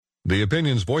The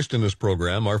opinions voiced in this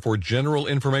program are for general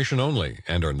information only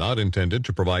and are not intended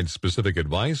to provide specific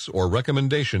advice or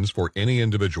recommendations for any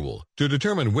individual. To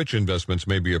determine which investments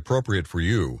may be appropriate for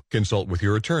you, consult with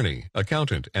your attorney,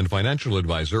 accountant, and financial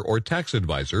advisor or tax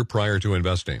advisor prior to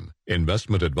investing.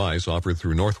 Investment advice offered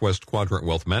through Northwest Quadrant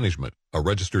Wealth Management, a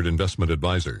registered investment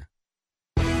advisor.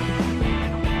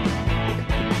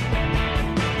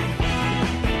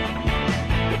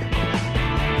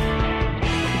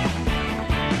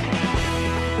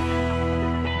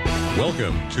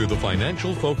 Welcome to the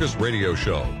Financial Focus Radio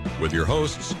Show with your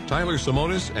hosts, Tyler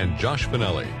Simonis and Josh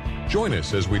Finelli. Join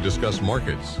us as we discuss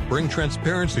markets, bring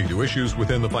transparency to issues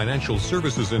within the financial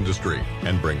services industry,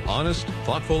 and bring honest,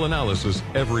 thoughtful analysis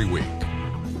every week.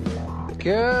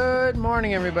 Good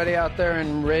morning, everybody out there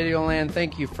in Radio Land.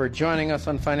 Thank you for joining us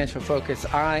on Financial Focus.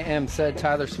 I am said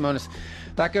Tyler Simonis.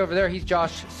 Back over there, he's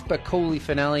Josh Spicoli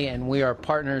Finelli, and we are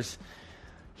partners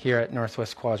here at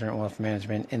Northwest Quadrant Wealth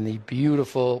Management in the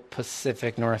beautiful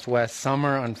Pacific Northwest.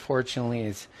 Summer, unfortunately,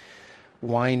 is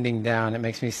winding down. It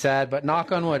makes me sad, but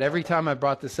knock on wood, every time I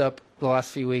brought this up the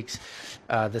last few weeks,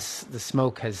 the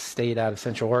smoke has stayed out of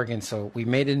Central Oregon, so we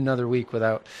made it another week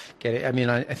without getting,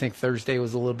 I think Thursday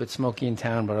was a little bit smoky in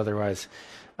town, but otherwise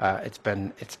it's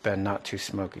been not too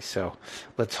smoky. So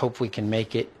let's hope we can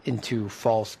make it into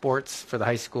fall sports for the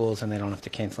high schools and they don't have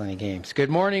to cancel any games. Good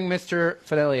morning, Mr.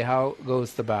 Finelli. How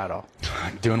goes the battle?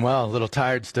 Doing well. A little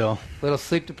tired still. A little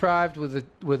sleep deprived with a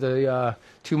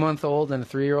 2-month-old and a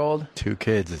 3-year-old. 2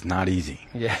 kids is not easy.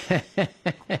 Yeah.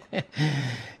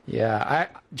 Yeah.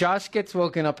 Josh gets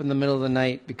woken up in the middle of the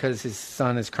night because his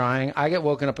son is crying. I get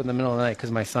woken up in the middle of the night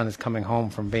because my son is coming home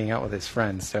from being out with his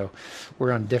friends. So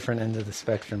we're on different ends of the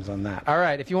spectrums on that. All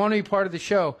right. If you want to be part of the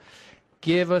show,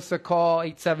 give us a call,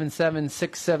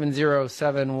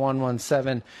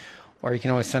 877-670-7117. Or you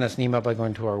can always send us an email by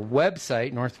going to our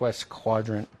website,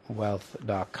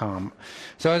 northwestquadrantwealth.com.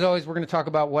 So as always, we're going to talk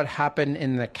about what happened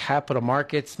in the capital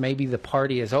markets. Maybe the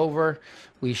party is over.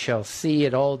 We shall see.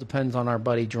 It all depends on our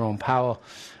buddy Jerome Powell.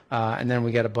 And then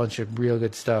we got a bunch of real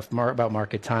good stuff about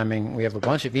market timing. We have a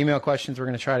bunch of email questions. We're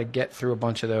going to try to get through a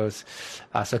bunch of those.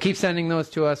 So keep sending those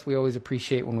to us. We always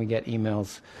appreciate when we get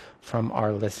emails from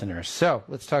our listeners. So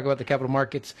let's talk about the capital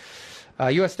markets.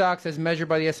 U.S. stocks, as measured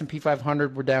by the S&P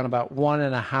 500, were down about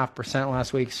 1.5%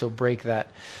 last week. So break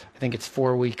that. I think it's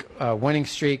 4-week winning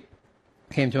streak.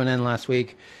 Came to an end last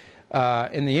week.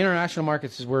 In the international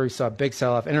markets is where we saw a big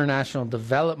sell-off. International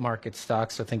developed market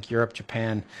stocks, so think Europe,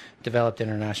 Japan, developed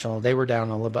international, they were down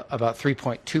a little bit, about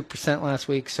 3.2% last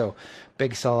week, so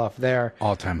big sell-off there.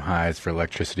 All-time highs for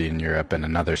electricity in Europe, and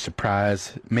another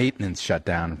surprise maintenance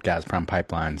shutdown of Gazprom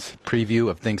pipelines. Preview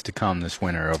of things to come this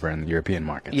winter over in the European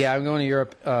markets. Yeah, I'm going to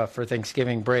Europe for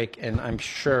Thanksgiving break, and I'm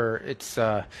sure it's...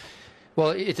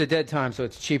 it's a dead time, so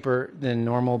it's cheaper than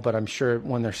normal, but I'm sure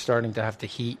when they're starting to have to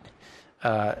heat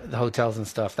the hotels and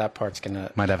stuff, that part's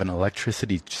gonna might have an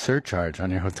electricity surcharge on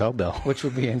your hotel bill, which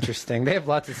would be interesting. They have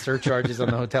lots of surcharges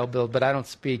on the hotel bill, but I don't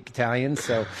speak Italian,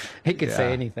 so it could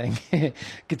say anything. It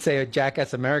could say a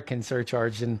Jackass American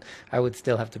surcharge, and I would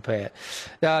still have to pay it.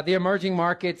 The emerging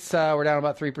markets were down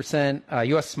about 3%.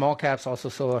 U.S. small caps also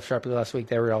sold off sharply last week.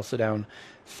 They were also down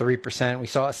 3%. We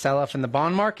saw a sell-off in the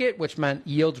bond market, which meant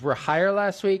yields were higher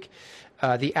last week.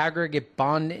 The aggregate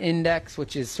bond index,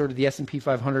 which is sort of the S&P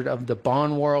 500 of the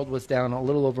bond world, was down a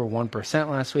little over 1%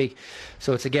 last week.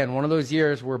 So it's, again, one of those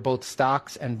years where both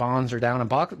stocks and bonds are down. And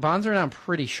bonds are down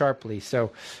pretty sharply.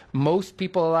 So most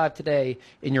people alive today,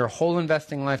 in your whole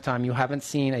investing lifetime, you haven't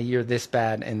seen a year this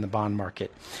bad in the bond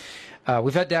market.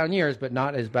 We've had down years, but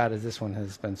not as bad as this one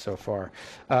has been so far.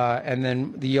 And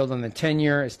then the yield on the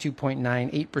 10-year is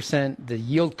 2.98%. The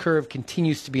yield curve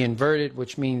continues to be inverted,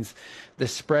 which means the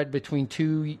spread between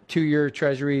two-year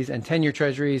treasuries and 10-year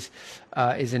treasuries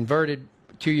is inverted.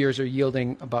 2 years are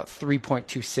yielding about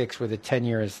 3.26, where the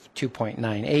 10-year is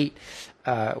 2.98,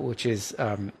 which is,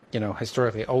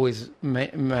 historically always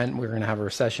meant we're going to have a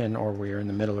recession or we're in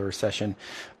the middle of a recession.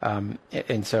 And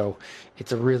so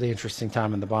it's a really interesting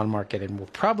time in the bond market, and will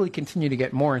probably continue to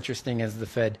get more interesting as the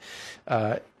Fed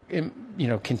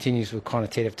continues with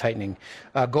quantitative tightening.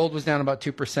 Gold was down about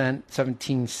 2%,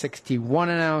 $1,761 an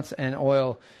ounce, and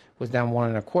oil was down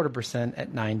 1.25%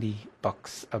 at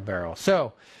 $90 a barrel.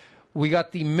 So we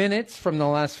got the minutes from the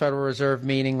last Federal Reserve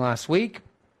meeting last week,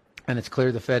 and it's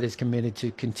clear the Fed is committed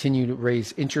to continue to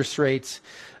raise interest rates.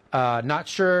 Not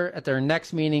sure at their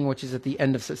next meeting, which is at the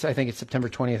end of, I think it's September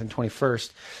 20th and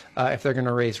 21st, if they're going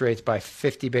to raise rates by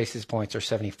 50 basis points or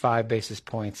 75 basis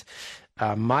points.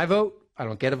 My vote, I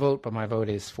don't get a vote, but my vote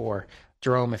is for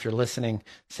Jerome, if you're listening,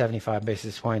 75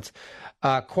 basis points.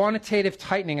 Quantitative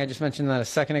tightening, I just mentioned that a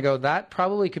second ago, that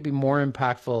probably could be more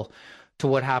impactful to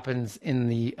what happens in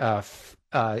the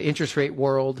interest rate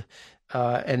world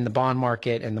and the bond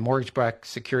market and the mortgage-backed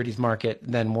securities market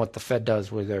than what the Fed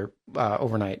does with their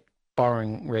overnight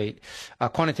borrowing rate.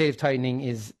 Quantitative tightening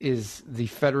is the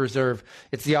Federal Reserve.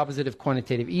 It's the opposite of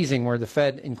quantitative easing, where the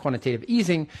Fed in quantitative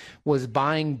easing was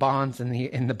buying bonds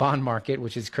in the bond market,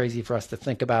 which is crazy for us to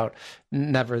think about.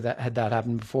 Never had that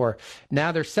happened before.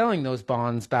 Now they're selling those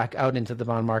bonds back out into the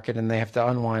bond market, and they have to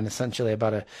unwind essentially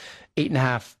about a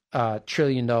 $8.5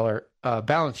 trillion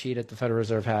balance sheet that the Federal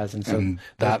Reserve has. And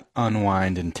that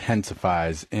unwind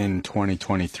intensifies in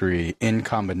 2023 in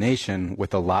combination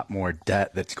with a lot more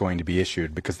debt that's going to be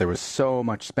issued, because there was so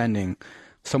much spending,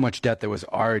 so much debt that was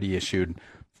already issued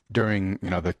during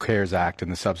the CARES Act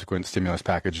and the subsequent stimulus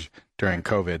package during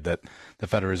COVID, that the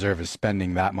Federal Reserve is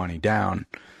spending that money down.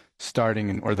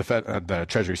 The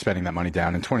Treasury spending that money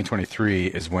down in 2023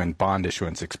 is when bond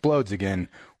issuance explodes again,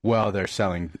 while they're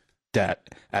selling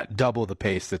debt at double the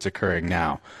pace that's occurring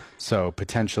now. So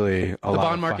potentially the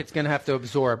bond market's going to have to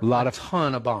absorb a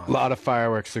ton of bonds. A lot of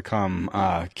fireworks to come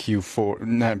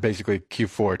basically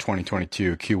Q4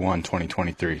 2022, Q1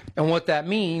 2023. And what that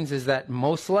means is that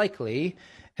most likely,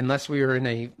 unless we are in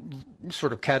a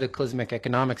sort of cataclysmic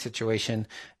economic situation,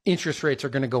 interest rates are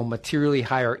going to go materially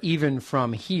higher even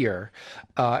from here.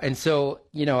 And so,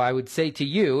 I would say to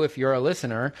you, if you're a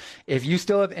listener, if you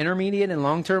still have intermediate and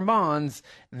long-term bonds,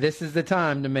 this is the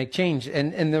time to make change.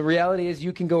 And the reality is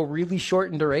you can go really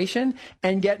short in duration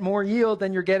and get more yield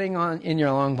than you're getting in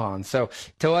your long bonds. So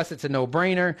to us, it's a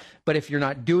no-brainer. But if you're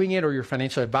not doing it, or your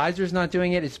financial advisor is not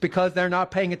doing it, it's because they're not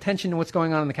paying attention to what's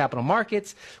going on in the capital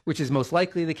markets, which is most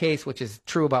likely the case, which is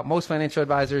true about most financial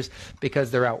advisors,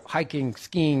 because they're out hiking,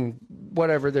 skiing,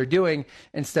 whatever they're doing,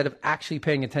 instead of actually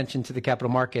paying attention to the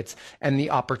capital markets and the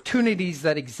opportunities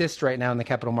that exist right now in the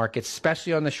capital markets,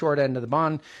 especially on the short end of the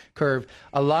bond curve.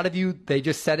 A lot of you, they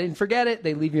just set it and forget it.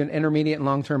 They leave you in intermediate and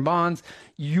long-term bonds.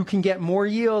 You can get more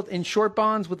yield in short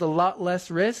bonds with a lot less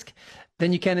risk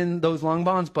than you can in those long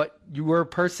bonds, but your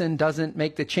person doesn't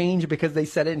make the change because they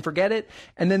set it and forget it,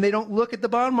 and then they don't look at the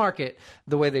bond market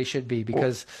the way they should be,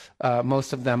 because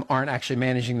most of them aren't actually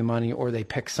managing the money, or they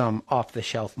pick some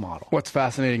off-the-shelf model. What's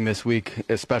fascinating this week,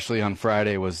 especially on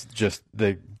Friday, was just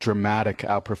the dramatic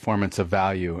outperformance of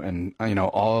value, and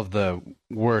all of the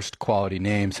worst quality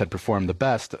names had performed the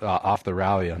best off the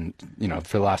rally, and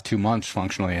for the last 2 months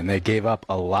functionally, and they gave up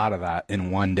a lot of that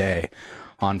in one day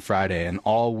on Friday, and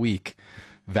all week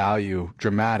value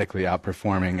dramatically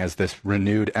outperforming as this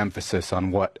renewed emphasis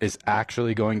on what is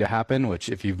actually going to happen, which,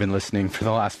 if you've been listening for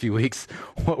the last few weeks,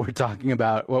 what we've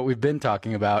been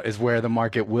talking about is where the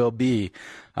market will be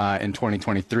in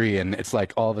 2023. And it's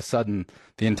like all of a sudden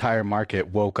the entire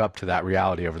market woke up to that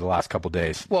reality over the last couple of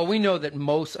days. Well, we know that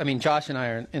Josh and I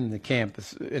are in the camp,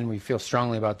 and we feel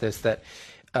strongly about this, that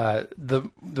the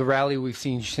rally we've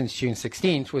seen since June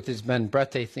 16th, which has been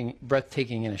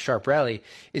breathtaking in a sharp rally,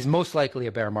 is most likely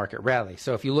a bear market rally.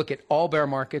 So if you look at all bear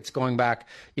markets going back,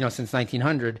 since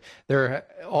 1900,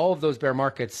 all of those bear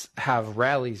markets have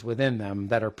rallies within them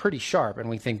that are pretty sharp, and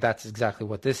we think that's exactly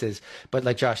what this is. But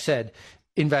like Josh said,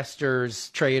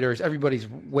 investors, traders, everybody's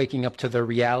waking up to the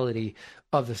reality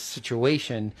of the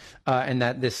situation, and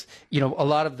that this, a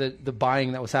lot of the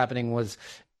buying that was happening was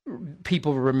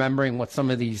people remembering what some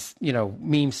of these,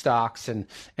 meme stocks and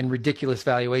ridiculous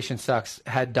valuation stocks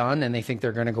had done, and they think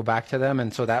they're going to go back to them.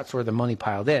 And so that's where the money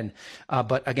piled in.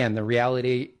 But again, the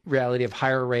reality of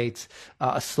higher rates,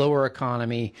 a slower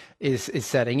economy is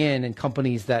setting in, and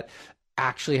companies that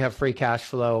actually have free cash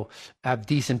flow, have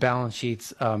decent balance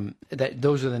sheets,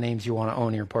 those are the names you want to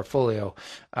own in your portfolio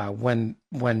when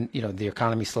the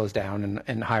economy slows down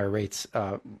and higher rates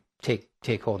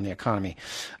take hold in the economy.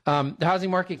 The housing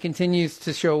market continues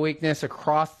to show weakness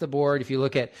across the board. If you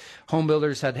look at home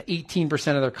builders, had 18%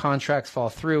 of their contracts fall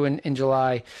through in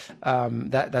July.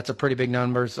 That's a pretty big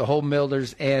number. So home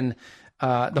builders and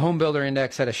the home builder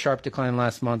index had a sharp decline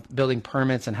last month. Building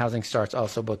permits and housing starts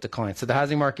also both declined. So the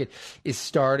housing market is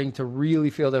starting to really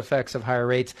feel the effects of higher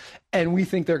rates, and we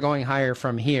think they're going higher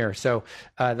from here. So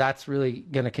that's really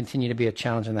going to continue to be a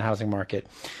challenge in the housing market.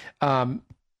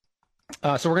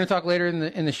 So we're going to talk later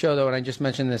in the show, though, and I just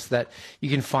mentioned this, that you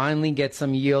can finally get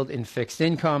some yield in fixed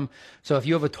income. So if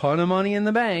you have a ton of money in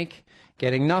the bank,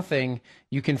 getting nothing,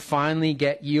 you can finally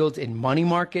get yields in money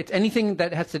markets, anything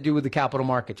that has to do with the capital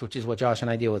markets, which is what Josh and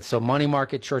I deal with. So money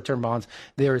market, short-term bonds,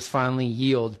 there is finally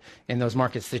yield in those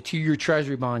markets. The 2-year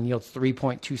Treasury bond yields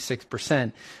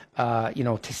 3.26%,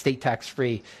 to state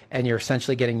tax-free, and you're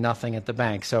essentially getting nothing at the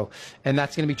bank. So, and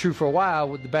that's going to be true for a while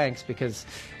with the banks because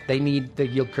they need the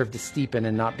yield curve to steepen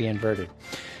and not be inverted.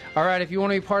 All right, if you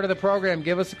want to be part of the program,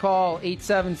 give us a call,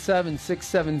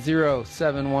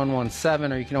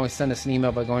 877-670-7117, or you can always send us an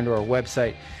email by going to our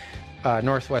website,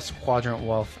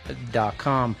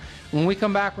 northwestquadrantwealth.com. When we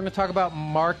come back, we're going to talk about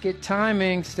market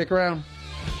timing. Stick around.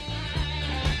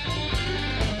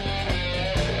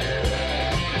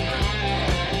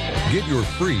 Get your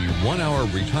free 1-hour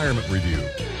retirement review.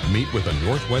 Meet with a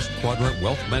Northwest Quadrant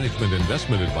Wealth Management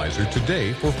Investment Advisor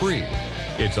today for free.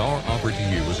 It's our offer to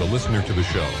you as a listener to the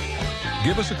show.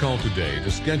 Give us a call today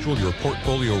to schedule your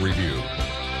portfolio review.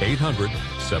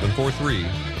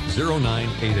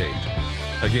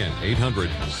 800-743-0988. Again,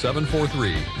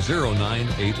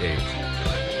 800-743-0988.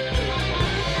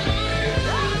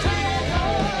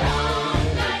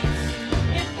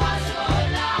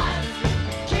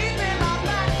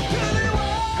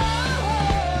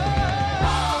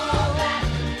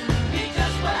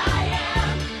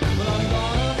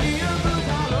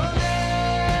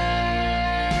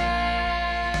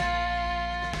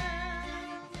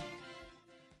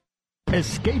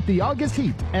 Escape the August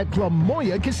heat at La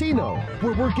Moya Casino,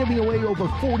 where we're giving away over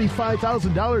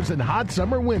 $45,000 in hot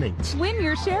summer winnings. Win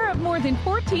your share of more than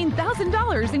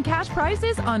 $14,000 in cash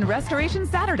prizes on Restoration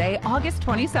Saturday, August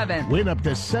 27th. Win up to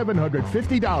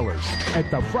 $750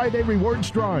 at the Friday Rewards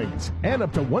Drawings, and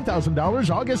up to $1,000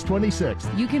 August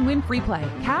 26th. You can win free play,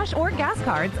 cash or gas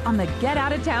cards on the Get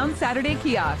Out of Town Saturday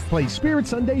kiosk. Play Spirit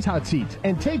Sunday's Hot Seat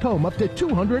and take home up to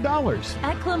 $200.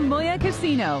 At Clamoya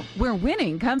Casino, where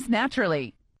winning comes naturally.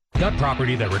 Got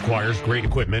property that requires great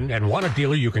equipment and want a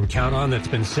dealer you can count on that's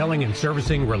been selling and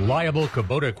servicing reliable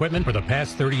Kubota equipment for the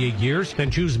past 38 years?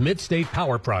 Then choose Mid-State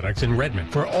Power Products in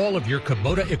Redmond for all of your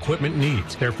Kubota equipment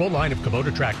needs. Their full line of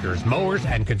Kubota tractors, mowers,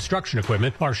 and construction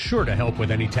equipment are sure to help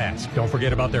with any task. Don't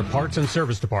forget about their parts and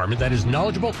service department that is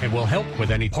knowledgeable and will help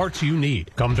with any parts you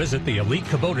need. Come visit the elite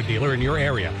Kubota dealer in your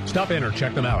area. Stop in or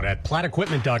check them out at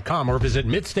plattequipment.com or visit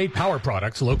Mid-State Power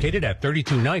Products located at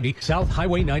 3290 South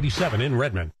Highway 97 in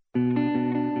Redmond.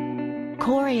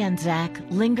 Corey and Zach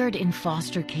lingered in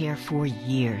foster care for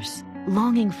years,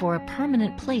 longing for a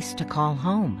permanent place to call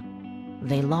home.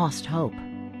 They lost hope.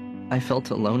 I felt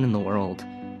alone in the world.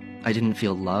 I didn't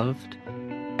feel loved.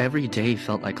 Every day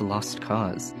felt like a lost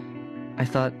cause. I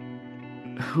thought,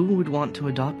 who would want to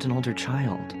adopt an older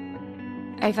child?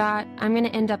 I thought, I'm going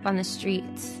to end up on the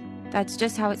streets. That's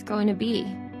just how it's going to be.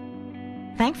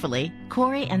 Thankfully,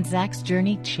 Corey and Zach's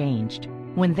journey changed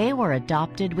when they were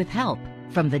adopted with help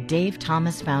from the Dave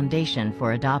Thomas Foundation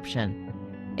for Adoption.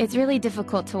 It's really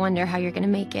difficult to wonder how you're going to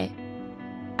make it.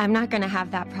 I'm not going to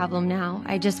have that problem now.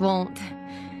 I just won't,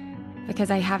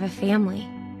 because I have a family.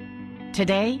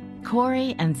 Today,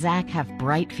 Corey and Zach have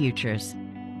bright futures.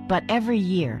 But every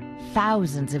year,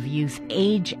 thousands of youth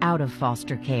age out of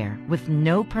foster care with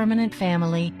no permanent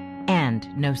family and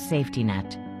no safety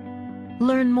net.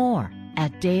 Learn more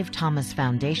at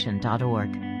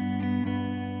davethomasfoundation.org.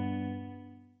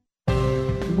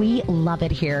 We love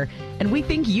it here, and we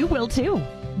think you will too.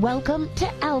 Welcome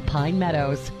to Alpine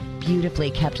Meadows. Beautifully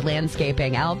kept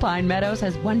landscaping, Alpine Meadows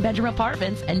has 1-bedroom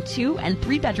apartments and 2- and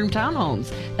 3-bedroom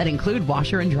townhomes that include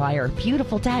washer and dryer,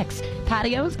 beautiful decks,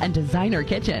 patios, and designer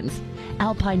kitchens.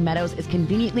 Alpine Meadows is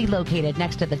conveniently located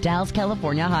next to the Dalles,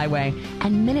 California highway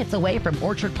and minutes away from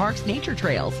Orchard Park's nature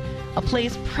trails. A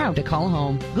place proud to call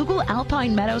home. Google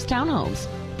Alpine Meadows Townhomes.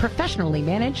 Professionally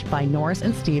managed by Norris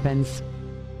and Stevens.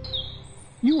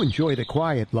 You enjoy the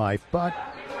quiet life, but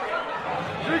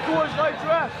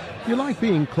you like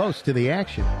being close to the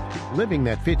action. Living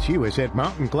that fits you is at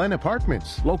Mountain Glen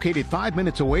Apartments, located 5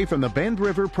 minutes away from the Bend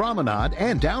River Promenade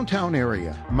and downtown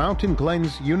area. Mountain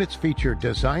Glen's units feature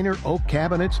designer oak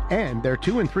cabinets, and their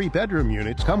 2- and 3-bedroom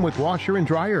units come with washer and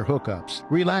dryer hookups.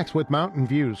 Relax with mountain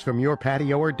views from your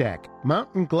patio or deck.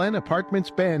 Mountain Glen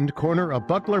Apartments Bend, corner of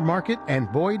Butler Market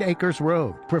and Boyd Acres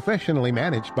Road. Professionally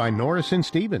managed by Norris and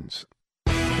Stevens.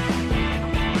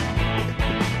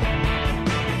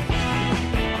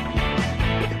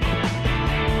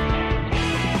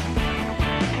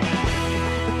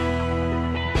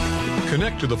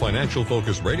 Connect to the Financial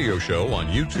Focus radio show on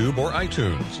YouTube or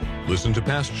iTunes. Listen to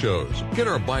past shows, get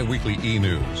our bi-weekly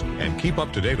e-news, and keep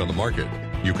up to date on the market.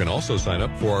 You can also sign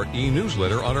up for our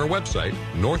e-newsletter on our website,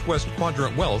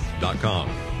 northwestquadrantwealth.com.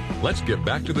 Let's get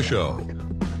back to the show.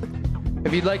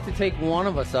 If you'd like to take one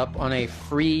of us up on a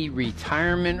free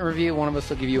retirement review, one of us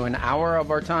will give you an hour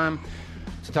of our time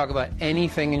to talk about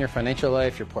anything in your financial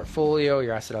life, your portfolio,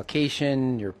 your asset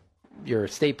allocation, your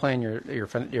estate plan,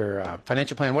 your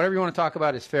financial plan, whatever you want to talk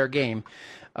about is fair game.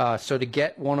 So to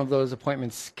get one of those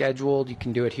appointments scheduled, you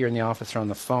can do it here in the office or on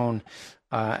the phone.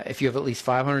 If you have at least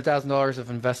 $500,000 of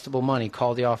investable money,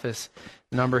 call the office.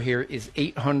 The number here is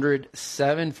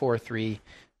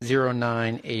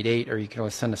 800-743-0988, or you can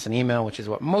always send us an email, which is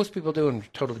what most people do, and we're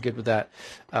totally good with that.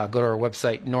 Go to our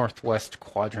website,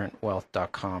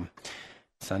 northwestquadrantwealth.com.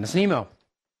 Send us an email.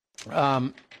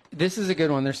 This is a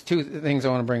good one. There's two things I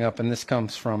want to bring up, and this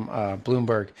comes from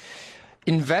Bloomberg.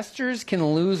 Investors can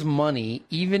lose money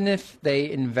even if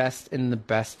they invest in the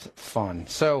best fund.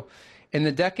 So in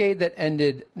the decade that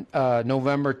ended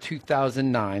November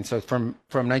 2009, so from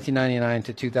 1999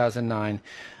 to 2009,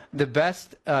 the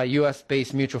best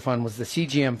U.S.-based mutual fund was the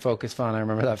CGM Focus Fund. I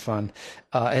remember that fund.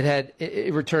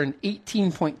 It returned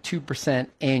 18.2%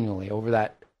 annually over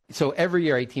that. So every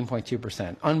year,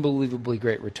 18.2%. Unbelievably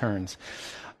great returns.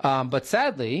 But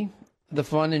sadly, the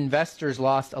fund investors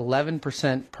lost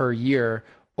 11% per year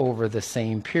over the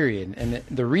same period. And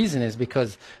the reason is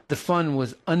because the fund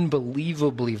was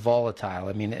unbelievably volatile.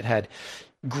 I mean, it had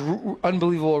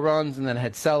unbelievable runs, and then it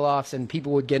had sell-offs, and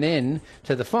people would get in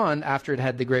to the fund after it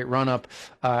had the great run-up,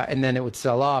 and then it would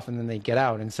sell off, and then they'd get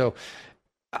out. And so,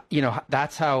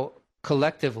 that's how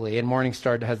collectively, and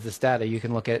Morningstar has this data, you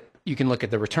can look at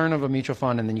the return of a mutual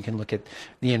fund, and then you can look at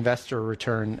the investor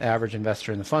return, average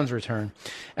investor in the fund's return.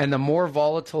 And the more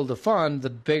volatile the fund, the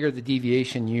bigger the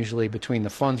deviation usually between the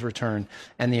fund's return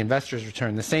and the investor's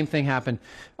return. The same thing happened.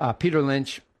 Peter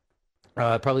Lynch,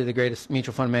 probably the greatest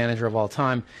mutual fund manager of all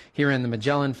time, he ran the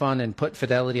Magellan Fund and put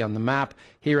Fidelity on the map.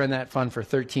 He ran that fund for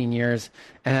 13 years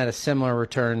and had a similar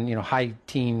return, high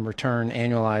teen return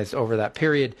annualized over that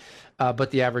period. But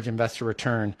the average investor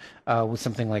return was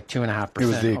something like 2.5%. It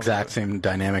was the exact same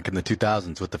dynamic in the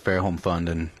 2000s with the Fairholme Fund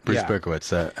and Bruce Berkowitz.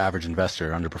 The average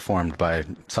investor underperformed by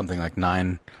something like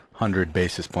 900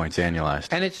 basis points annualized.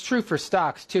 And it's true for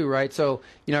stocks too, right? So,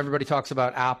 everybody talks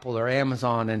about Apple or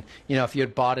Amazon, and, if you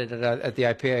had bought it at the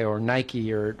IPO, or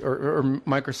Nike or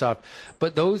Microsoft,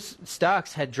 but those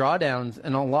stocks had drawdowns,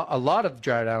 and a lot of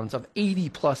drawdowns of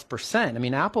 80+%. I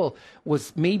mean, Apple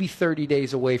was maybe 30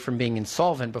 days away from being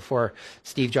insolvent before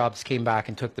Steve Jobs came back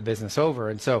and took the business over.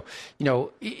 And so,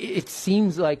 it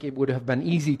seems like it would have been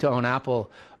easy to own Apple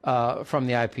from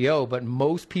the IPO, but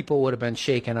most people would have been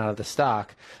shaken out of the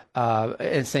stock,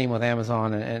 and same with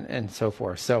Amazon and so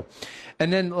forth. So,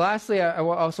 and then lastly, I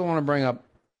also want to bring up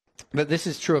that this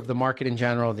is true of the market in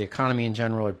general, the economy in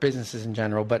general, or businesses in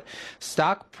general, but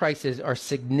stock prices are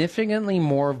significantly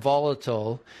more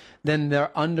volatile than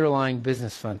their underlying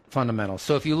business fundamentals.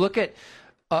 So if you look at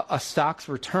a stock's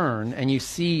return and you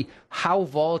see how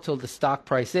volatile the stock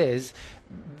price is,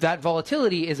 that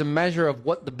volatility is a measure of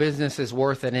what the business is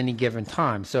worth at any given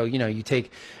time. So, you take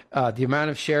the amount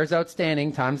of shares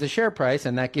outstanding times the share price,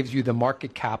 and that gives you the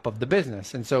market cap of the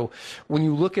business. And so when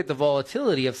you look at the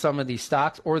volatility of some of these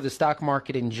stocks or the stock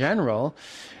market in general,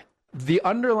 the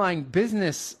underlying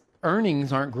business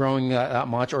earnings aren't growing that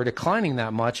much or declining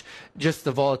that much. Just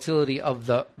the volatility of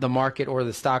the market or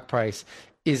the stock price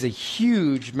is a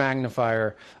huge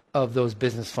magnifier of those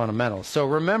business fundamentals. So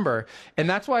remember, and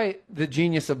that's why the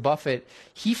genius of Buffett,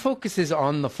 he focuses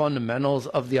on the fundamentals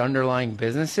of the underlying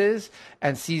businesses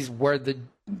and sees where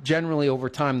generally over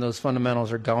time those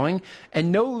fundamentals are going,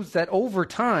 and knows that over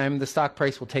time the stock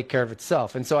price will take care of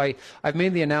itself. And so I've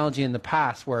made the analogy in the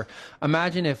past where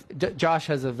imagine if Josh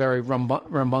has a very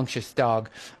rambunctious dog,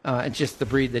 it's just the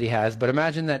breed that he has, but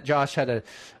imagine that Josh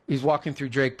he's walking through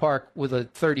Drake Park with a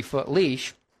 30-foot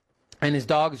leash, and his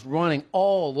dog's running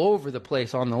all over the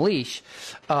place on the leash,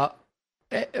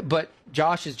 but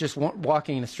Josh is just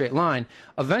walking in a straight line.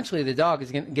 Eventually, the dog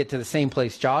is going to get to the same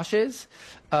place Josh is,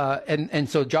 and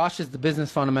so Josh is the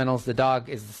business fundamentals, the dog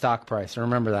is the stock price.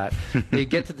 Remember that. They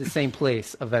get to the same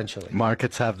place eventually.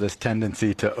 Markets have this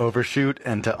tendency to overshoot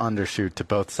and to undershoot to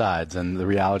both sides, and the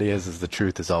reality is the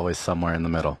truth is always somewhere in the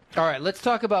middle. All right, let's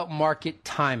talk about market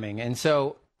timing. And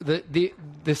so the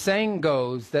saying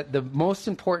goes that the most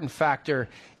important factor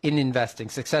in investing,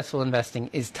 successful investing,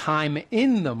 is time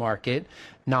in the market,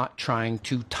 not trying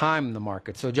to time the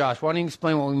market. So Josh, why don't you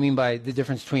explain what we mean by the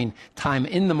difference between time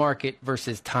in the market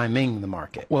versus timing the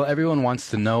market? Well, everyone wants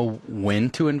to know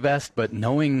when to invest, but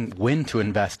knowing when to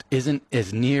invest isn't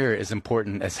as near as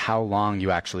important as how long you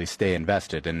actually stay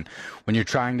invested. And when you're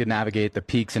trying to navigate the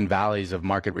peaks and valleys of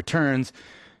market returns,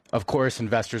 Of course,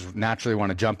 investors naturally want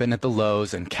to jump in at the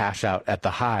lows and cash out at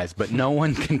the highs, but no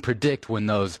one can predict when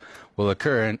those will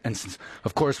occur. And since,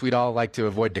 of course, we'd all like to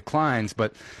avoid declines,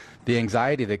 but the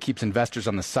anxiety that keeps investors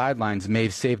on the sidelines may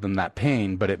save them that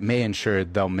pain, but it may ensure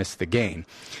they'll miss the gain.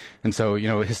 And so,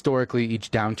 historically,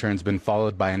 each downturn's been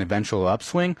followed by an eventual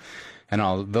upswing. And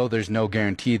although there's no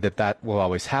guarantee that that will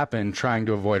always happen, trying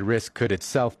to avoid risk could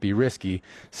itself be risky,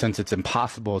 since it's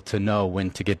impossible to know when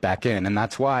to get back in. And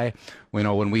that's why,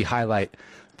 when we highlight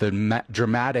the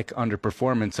dramatic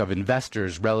underperformance of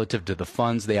investors relative to the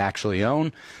funds they actually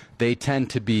own, they tend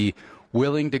to be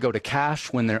willing to go to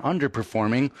cash when they're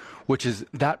underperforming, which is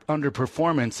that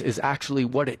underperformance is actually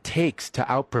what it takes to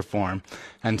outperform.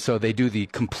 And so they do the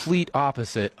complete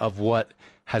opposite of what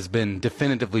has been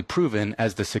definitively proven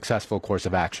as the successful course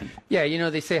of action. Yeah,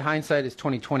 they say hindsight is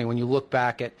 20/20. When you look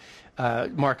back at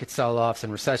market sell-offs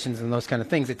and recessions and those kind of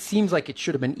things, it seems like it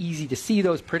should have been easy to see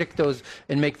those, predict those,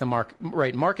 and make the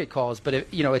right market calls. But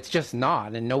it's just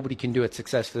not, and nobody can do it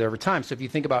successfully over time. So if you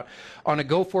think about on a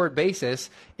go-forward basis,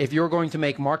 if you're going to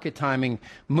make market timing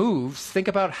moves, think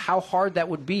about how hard that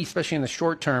would be, especially in the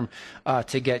short term,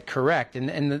 to get correct.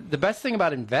 And the best thing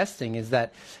about investing is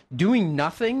that doing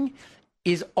nothing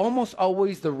is almost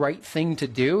always the right thing to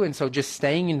do. And so just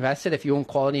staying invested, if you own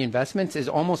quality investments, is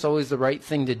almost always the right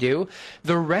thing to do.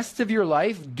 The rest of your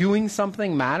life, doing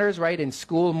something matters, right? In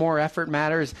school, more effort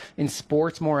matters. In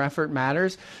sports, more effort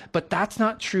matters. But that's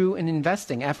not true in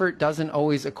investing. Effort doesn't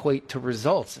always equate to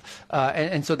results.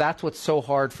 And so that's what's so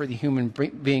hard for the human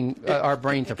being, our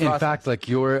brain to process. In fact, like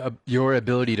your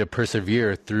ability to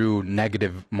persevere through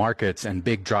negative markets and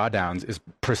big drawdowns is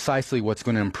precisely what's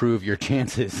going to improve your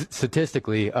chances statistically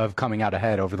of coming out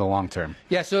ahead over the long term.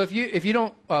 Yeah, so if you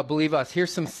don't believe us, here's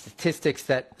some statistics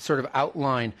that sort of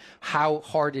outline how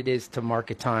hard it is to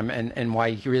market time and why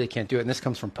you really can't do it. And this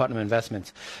comes from Putnam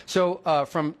Investments. So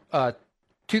from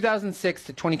 2006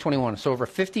 to 2021, so over a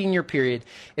 15-year period,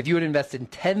 if you had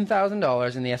invested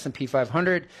 $10,000 in the S&P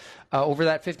 500, over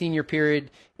that 15-year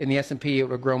period in the S&P, it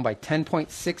would have grown by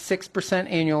 10.66%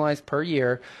 annualized per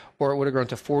year, or it would have grown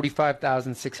to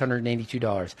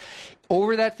 $45,682.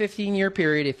 Over that 15-year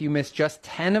period, if you miss just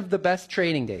 10 of the best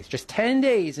trading days, just 10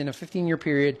 days in a 15-year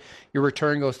period, your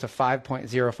return goes to 5.05%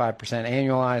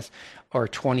 annualized, or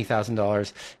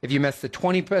 $20,000. If you miss the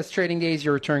 20 best trading days,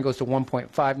 your return goes to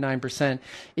 1.59%.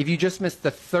 If you just miss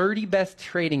the 30 best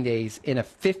trading days in a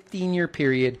 15-year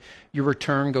period, your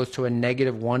return goes to a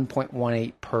negative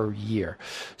 1.18 per year.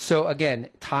 So again,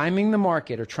 timing the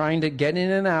market or trying to get in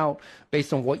and out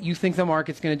based on what you think the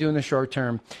market's going to do in the short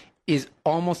term is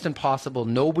almost impossible.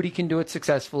 Nobody can do it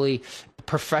successfully.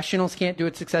 Professionals can't do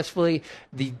it successfully.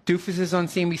 The doofuses on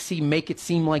CNBC make it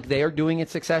seem like they are doing it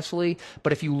successfully.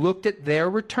 But if you looked at their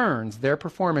returns, their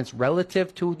performance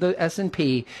relative to the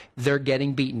S&P, they're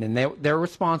getting beaten. And their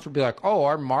response would be like, oh,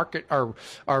 our market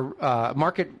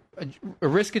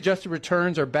risk-adjusted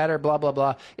returns are better, blah, blah,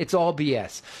 blah. It's all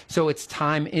BS. So it's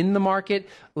time in the market.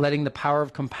 Letting the power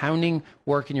of compounding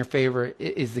work in your favor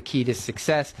is the key to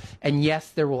success. And yes,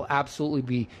 there will absolutely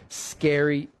be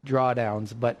scary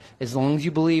drawdowns. But as long as you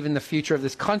believe in the future of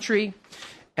this country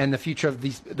and the future of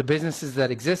the businesses that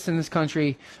exist in this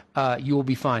country, you will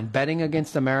be fine. Betting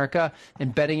against America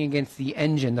and betting against the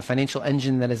engine, the financial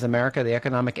engine that is America, the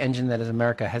economic engine that is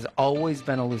America, has always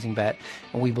been a losing bet.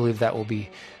 And we believe that will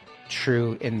be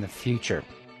true in the future.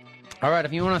 All right,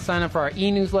 if you want to sign up for our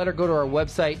e-newsletter, go to our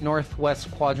website,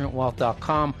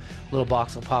 northwestquadrantwealth.com. A little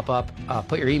box will pop up.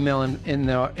 Put your email in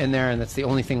there, and that's the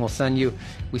only thing we'll send you.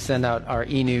 We send out our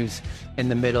e-news in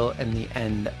the middle and the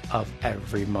end of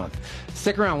every month.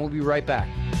 Stick around. We'll be right back.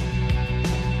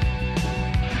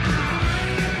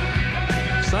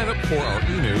 Sign up for our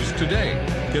e-news today.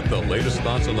 Get the latest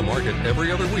thoughts on the market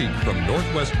every other week from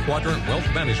Northwest Quadrant Wealth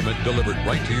Management, delivered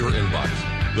right to your inbox.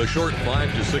 The short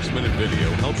 5 to 6 minute video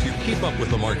helps you keep up with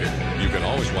the market. You can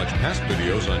always watch past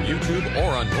videos on YouTube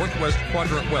or on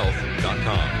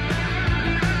northwestquadrantwealth.com.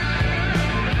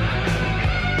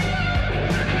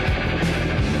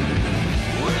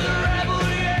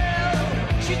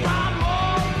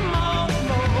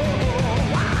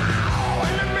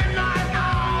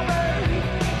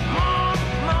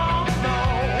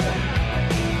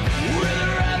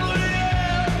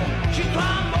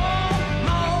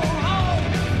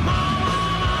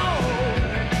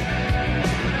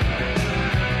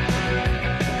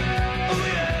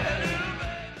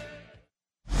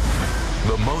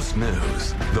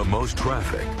 News, the most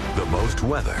traffic, the most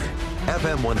weather.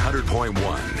 FM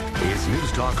 100.1 is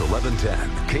News Talk 1110,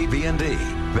 KBND,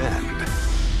 Bend.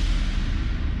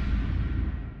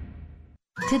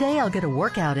 Today I'll get a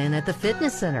workout in at the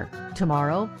fitness center.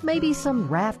 Tomorrow, maybe some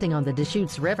rafting on the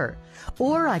Deschutes River.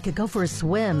 Or I could go for a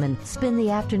swim and spend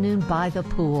the afternoon by the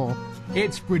pool.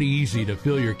 It's pretty easy to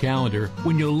fill your calendar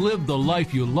when you live the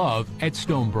life you love at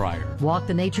Stonebriar. Walk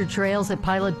the nature trails at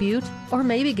Pilot Butte, or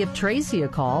maybe give Tracy a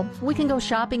call. We can go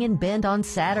shopping in Bend on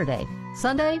Saturday.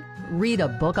 Sunday, read a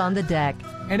book on the deck.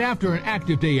 And after an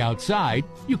active day outside,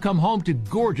 you come home to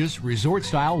gorgeous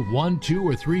resort-style 1, 2,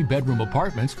 or 3 bedroom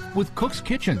apartments with cook's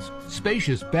kitchens,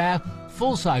 spacious bath,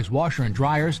 full-size washer and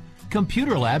dryers,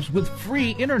 computer labs with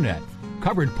free internet,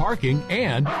 covered parking,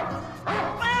 and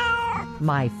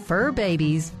my fur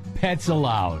babies. Pets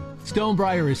allowed.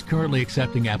 Stonebriar is currently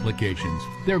accepting applications.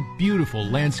 Their beautiful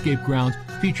landscape grounds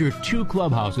feature 2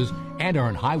 clubhouses and are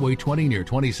on Highway 20 near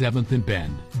 27th and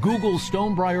Bend. Google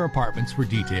Stonebriar Apartments for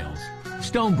details.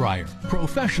 Stonebriar,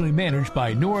 professionally managed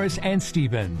by Norris and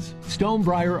Stevens.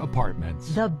 Stonebriar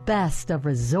Apartments. The best of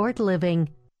resort living.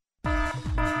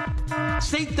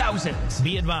 Save thousands.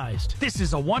 Be advised, this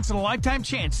is a once-in-a-lifetime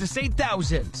chance to save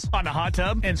thousands on a hot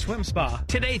tub and swim spa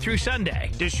today through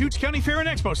Sunday. Deschutes County Fair and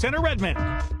Expo Center, Redmond.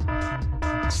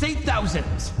 Save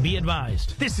thousands. Be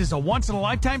advised, this is a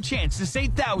once-in-a-lifetime chance to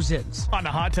save thousands on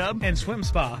a hot tub and swim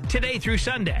spa today through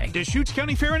Sunday. Deschutes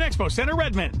County Fair and Expo Center,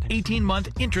 Redmond.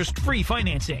 18-month interest-free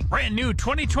financing. Brand new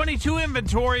 2022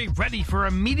 inventory ready for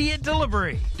immediate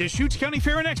delivery. Deschutes County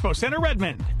Fair and Expo Center,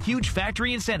 Redmond. Huge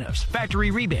factory incentives,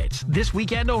 factory rebates. This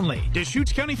weekend only.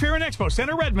 Deschutes County Fair and Expo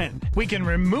Center, Redmond. We can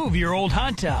remove your old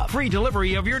hot tub. Free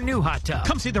delivery of your new hot tub.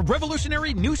 Come see the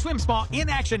revolutionary new swim spa in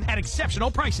action at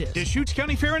exceptional prices. Deschutes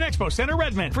County Fair and Expo Center,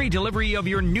 Redmond. Free delivery of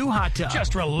your new hot tub.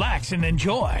 Just relax and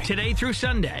enjoy. Today through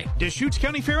Sunday. Deschutes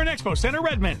County Fair and Expo Center,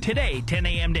 Redmond. Today, 10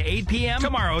 a.m. to 8 p.m.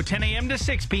 Tomorrow, 10 a.m. to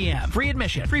 6 p.m. Free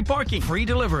admission, free parking, free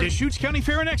delivery. Deschutes County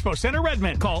Fair and Expo Center,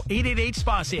 Redmond. Call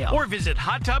 888-SPA-SALE or visit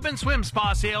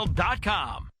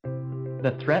hottubandSwimSpaSale.com.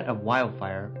 The threat of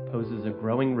wildfire poses a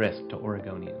growing risk to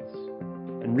Oregonians,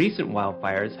 and recent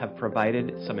wildfires have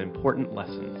provided some important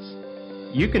lessons.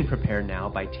 You can prepare now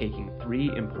by taking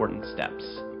 3 important steps.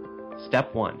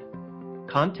 Step 1.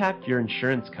 Contact your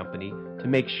insurance company to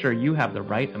make sure you have the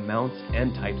right amounts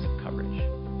and types of coverage.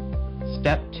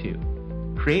 Step 2.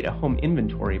 Create a home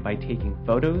inventory by taking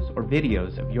photos or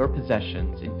videos of your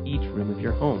possessions in each room of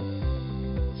your home.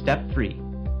 Step 3.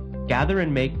 Gather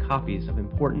and make copies of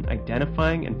important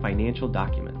identifying and financial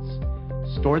documents.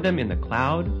 Store them in the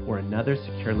cloud or another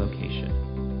secure location.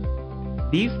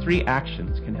 These 3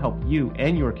 actions can help you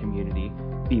and your community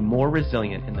be more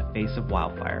resilient in the face of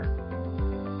wildfire.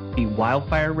 Be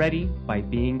wildfire ready by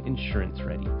being insurance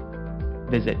ready.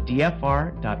 Visit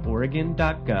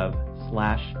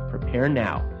dfr.oregon.gov/prepare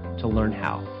now to learn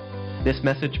how. This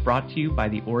message brought to you by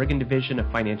the Oregon Division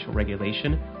of Financial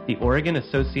Regulation, the Oregon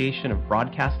Association of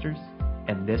Broadcasters,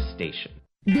 and this station.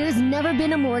 There's never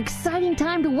been a more exciting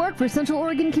time to work for Central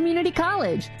Oregon Community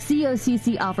College.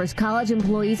 COCC offers college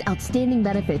employees outstanding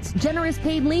benefits, generous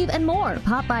paid leave, and more.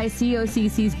 Pop by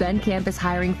COCC's Bend Campus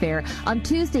Hiring Fair on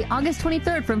Tuesday, August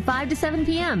 23rd from 5 to 7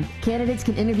 p.m. Candidates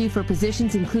can interview for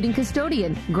positions including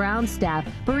custodian, ground staff,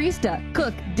 barista,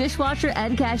 cook, dishwasher,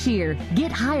 and cashier.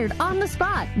 Get hired on the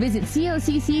spot. Visit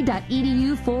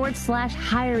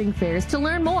cocc.edu/hiring fairs to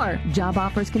learn more. Job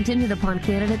offers contingent upon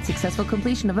candidate's successful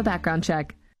completion of a background check.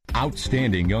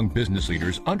 Outstanding young business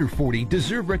leaders under 40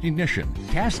 deserve recognition.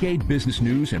 Cascade Business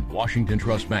News and Washington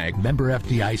Trust Bank, member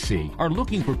FDIC, are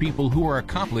looking for people who are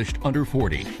accomplished under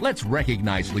 40. Let's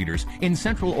recognize leaders in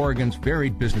Central Oregon's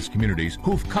varied business communities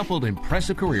who've coupled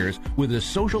impressive careers with a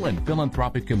social and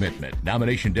philanthropic commitment.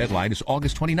 Nomination deadline is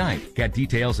August 29th. Get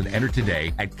details and enter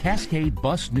today at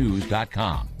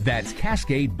CascadeBusNews.com. That's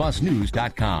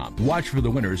CascadeBusNews.com. Watch for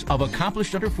the winners of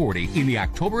Accomplished Under 40 in the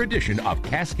October edition of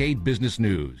Cascade Business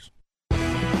News.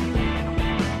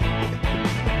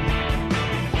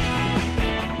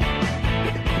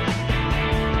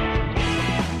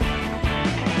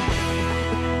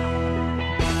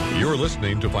 You're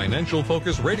listening to Financial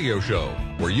Focus Radio Show,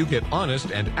 where you get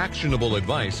honest and actionable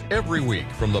advice every week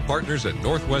from the partners at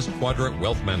Northwest Quadrant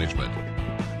Wealth Management.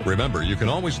 Remember, you can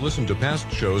always listen to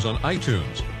past shows on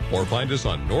iTunes or find us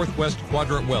on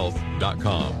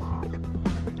northwestquadrantwealth.com.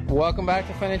 Welcome back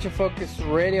to Financial Focus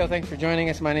Radio. Thanks for joining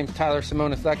us. My name's Tyler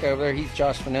Simonis. That guy over there, he's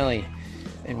Josh Finelli.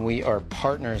 And we are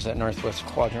partners at Northwest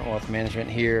Quadrant Wealth Management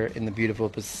here in the beautiful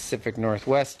Pacific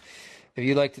Northwest. If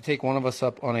you'd like to take one of us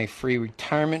up on a free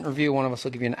retirement review, one of us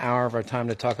will give you an hour of our time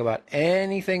to talk about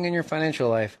anything in your financial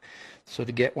life. So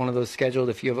to get one of those scheduled,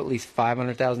 if you have at least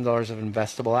 $500,000 of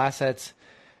investable assets,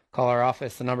 call our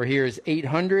office. The number here is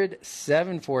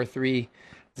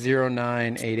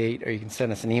 800-743-0988, or you can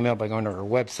send us an email by going to our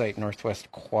website,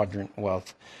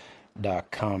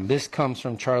 northwestquadrantwealth.com. This comes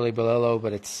from Charlie Bolello,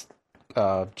 but it's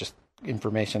just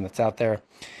information that's out there.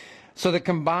 So the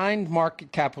combined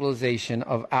market capitalization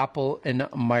of Apple and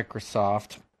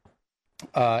Microsoft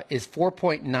is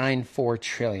 $4.94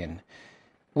 trillion,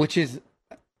 which is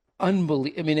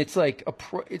unbelievable. I mean, it's like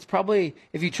it's probably,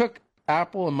 if you took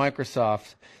Apple and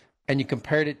Microsoft and you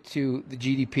compared it to the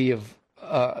GDP of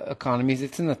economies,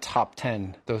 it's in the top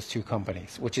 10, those two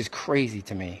companies, which is crazy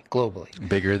to me globally.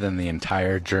 Bigger than the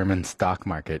entire German stock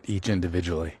market, each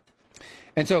individually.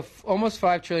 And so almost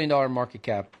 $5 trillion market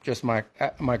cap, just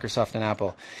Microsoft and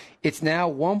Apple. It's now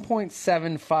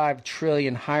 $1.75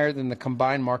 trillion higher than the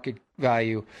combined market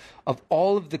value of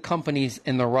all of the companies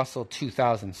in the Russell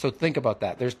 2000. So think about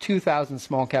that. There's 2,000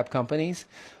 small cap companies,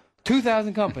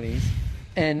 2,000 companies,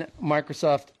 and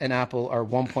Microsoft and Apple are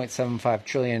 1.75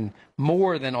 trillion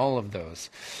more than all of those.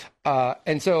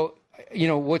 And so, you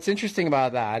know, what's interesting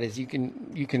about that is you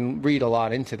can read a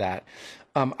lot into that.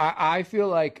 I feel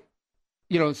like,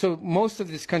 you know, so most of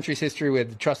this country's history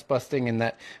with trust busting and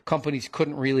that companies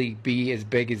couldn't really be as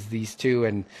big as these two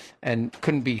and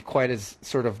couldn't be quite as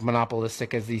sort of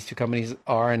monopolistic as these two companies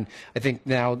are. And I think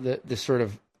now the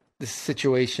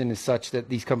situation is such that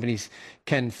these companies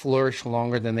can flourish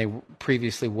longer than they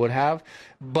previously would have.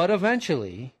 But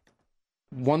eventually,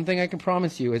 one thing I can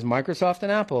promise you is Microsoft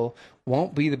and Apple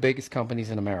won't be the biggest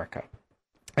companies in America.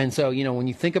 And so, you know, when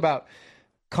you think about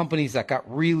companies that got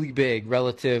really big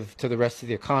relative to the rest of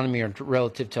the economy or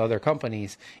relative to other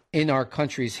companies in our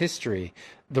country's history,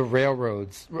 the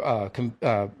railroads,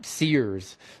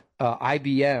 Sears,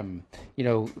 IBM, you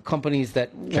know, companies that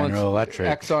General Electric,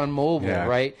 ExxonMobil,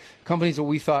 right? Companies that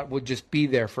we thought would just be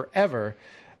there forever.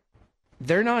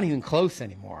 They're not even close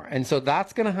anymore. And so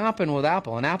that's going to happen with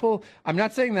Apple. And Apple, I'm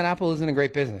not saying that Apple isn't a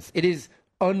great business. It is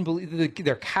unbelievable.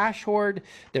 Their cash hoard,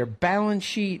 their balance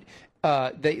sheet,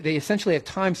 they essentially have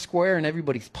Times Square in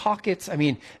everybody's pockets. I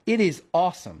mean, it is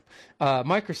awesome.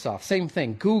 Microsoft, same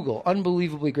thing. Google,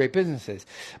 unbelievably great businesses.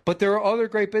 But there are other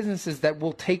great businesses that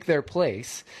will take their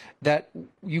place that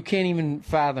you can't even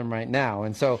fathom right now.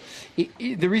 And so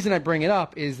the reason I bring it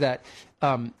up is that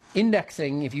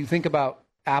indexing, if you think about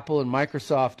Apple and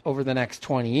Microsoft over the next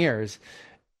 20 years,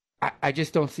 I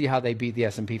just don't see how they beat the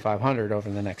S&P 500 over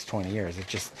the next 20 years. It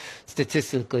just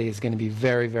statistically is going to be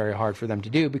very, very hard for them to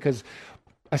do because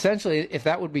essentially, if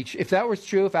that was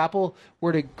true, if Apple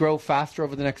were to grow faster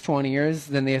over the next 20 years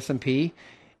than the S&P,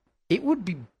 it would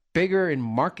be bigger in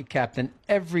market cap than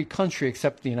every country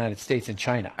except the United States and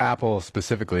China. Apple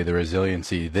specifically, the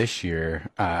resiliency this year,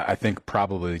 I think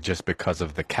probably just because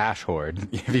of the cash hoard.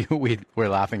 We were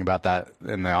laughing about that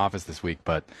in the office this week,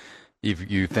 but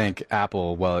if you think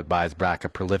Apple, well, it buys back a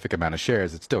prolific amount of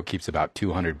shares, it still keeps about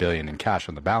 $200 billion in cash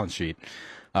on the balance sheet.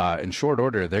 In short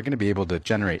order, they're going to be able to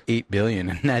generate $8 billion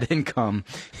in net income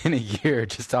in a year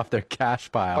just off their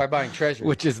cash pile by buying treasuries,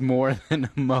 which is more than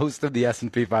most of the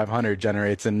S&P 500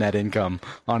 generates in net income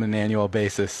on an annual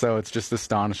basis. So it's just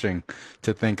astonishing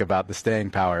to think about the staying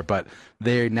power. But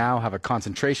they now have a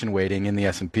concentration weighting in the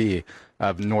S&P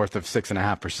of north of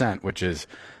 6.5%, which is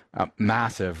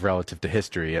massive relative to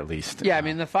history, at least. Yeah, I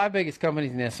mean, the 5 biggest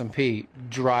companies in the S&P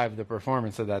drive the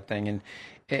performance of that thing, and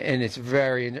it's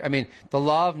very. I mean, the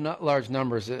law of large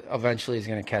numbers eventually is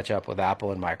going to catch up with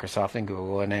Apple and Microsoft and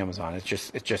Google and Amazon. It's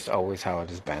just always how it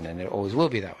has been, and it always will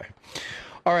be that way.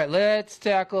 All right, let's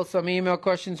tackle some email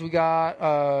questions we got.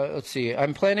 Let's see.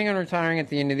 I'm planning on retiring at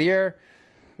the end of the year,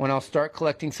 when I'll start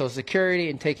collecting Social Security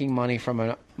and taking money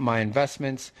from my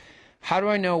investments. How do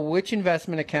I know which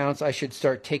investment accounts I should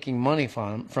start taking money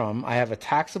from? I have a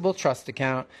taxable trust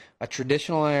account, a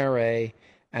traditional IRA,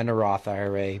 and a Roth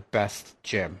IRA. Best,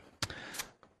 Jim.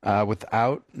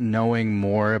 Without knowing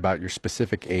more about your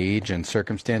specific age and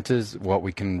circumstances, what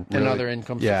we can really... And other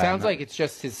income. Yeah, it sounds like it's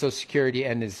just his Social Security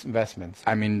and his investments.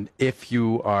 I mean, if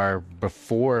you are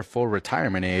before full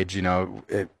retirement age, you know,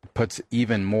 it puts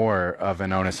even more of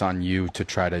an onus on you to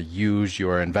try to use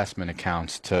your investment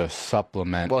accounts to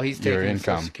supplement your income. Well, he's taking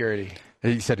Social Security.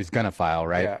 He said he's going to file,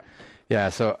 right? Yeah. Yeah,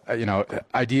 so, you know,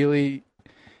 ideally,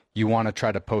 you want to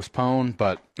try to postpone,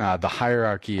 but the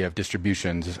hierarchy of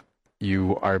distributions,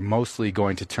 you are mostly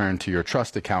going to turn to your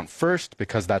trust account first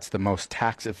because that's the most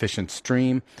tax-efficient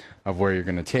stream of where you're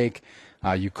going to take.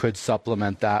 You could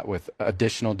supplement that with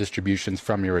additional distributions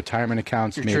from your retirement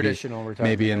accounts,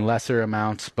 maybe in lesser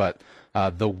amounts, but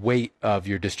the weight of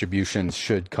your distributions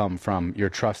should come from your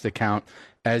trust account.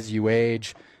 As you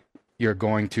age, you're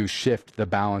going to shift the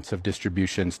balance of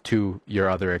distributions to your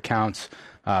other accounts.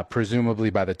 Presumably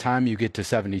by the time you get to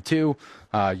 72,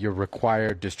 your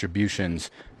required distributions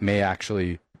may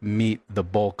actually meet the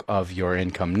bulk of your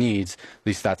income needs. At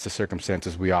least that's the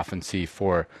circumstances we often see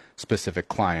for specific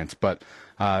clients. But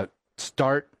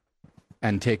start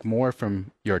and take more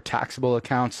from your taxable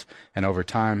accounts, and over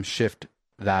time shift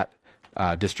that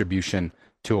distribution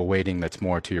to a weighting that's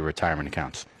more to your retirement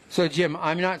accounts. So, Jim,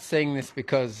 I'm not saying this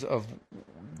because of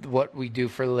what we do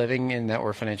for a living and that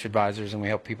we're financial advisors and we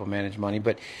help people manage money,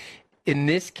 but in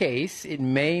this case, it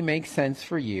may make sense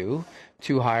for you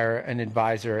to hire an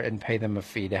advisor and pay them a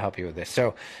fee to help you with this.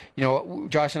 So,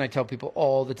 Josh and I tell people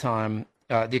all the time,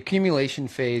 the accumulation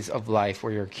phase of life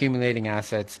where you're accumulating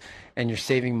assets and you're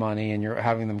saving money and you're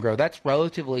having them grow, that's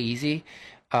relatively easy.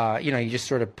 You just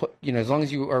sort of put, as long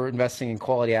as you are investing in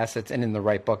quality assets and in the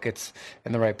right buckets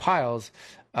and the right piles,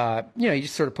 you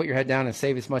just sort of put your head down and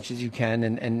save as much as you can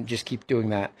and just keep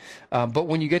doing that. But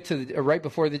when you get to right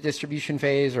before the distribution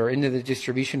phase or into the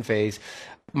distribution phase,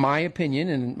 my opinion,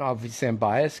 and obviously I'm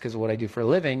biased because of what I do for a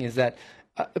living, is that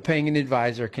paying an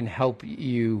advisor can help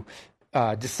you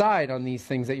decide on these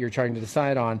things that you're trying to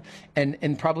decide on,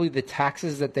 and probably the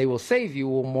taxes that they will save you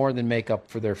will more than make up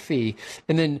for their fee.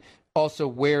 And then also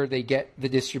where they get the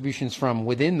distributions from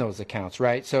within those accounts,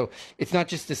 right? So it's not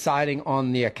just deciding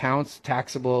on the accounts,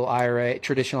 taxable IRA,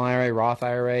 traditional IRA, Roth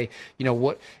IRA,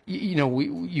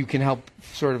 you can help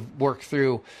sort of work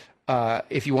through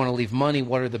if you want to leave money,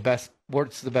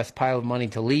 what's the best pile of money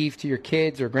to leave to your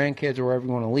kids or grandkids or wherever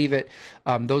you want to leave it,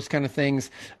 those kind of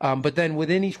things. But then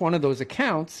within each one of those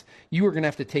accounts, you are going to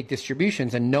have to take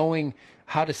distributions, and knowing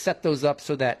how to set those up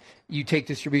so that you take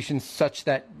distributions such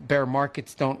that bear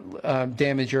markets don't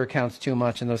damage your accounts too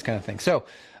much and those kind of things. So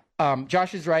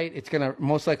Josh is right. It's going to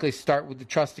most likely start with the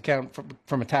trust account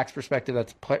from a tax perspective.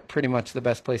 That's pretty much the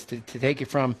best place to take it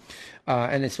from.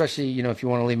 And especially, if you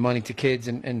want to leave money to kids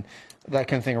and that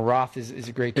kind of thing, a Roth is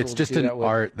a great tool. It's just to do an that with.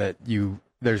 art that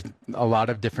there's a lot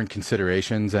of different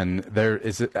considerations, and there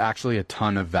is actually a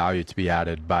ton of value to be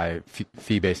added by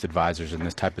fee-based advisors in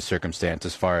this type of circumstance,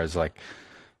 as far as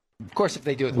of course, if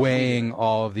they do it, weighing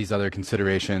all of these other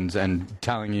considerations and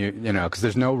telling you, because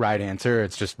there's no right answer.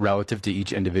 It's just relative to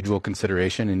each individual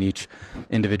consideration in each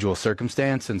individual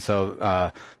circumstance. And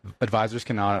so advisors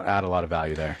can add a lot of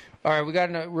value there. All right, we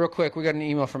got an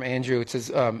email from Andrew. It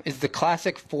says, is the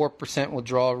classic 4%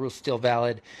 withdrawal rule still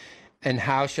valid? And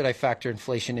how should I factor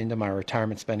inflation into my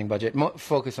retirement spending budget?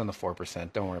 Focus on the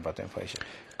 4%. Don't worry about the inflation.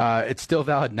 It's still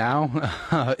valid now.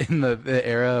 In the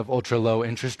era of ultra-low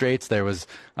interest rates, there was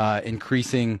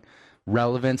increasing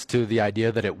relevance to the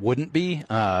idea that it wouldn't be,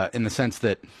 in the sense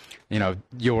that,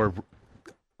 your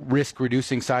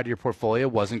risk-reducing side of your portfolio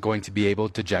wasn't going to be able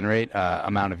to generate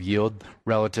amount of yield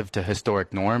relative to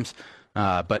historic norms.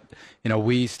 But,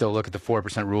 we still look at the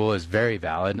 4% rule as very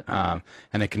valid, and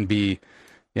it can be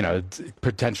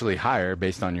potentially higher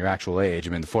based on your actual age.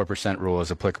 I mean, the 4% rule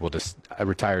is applicable to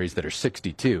retirees that are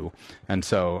 62. And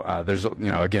so there's,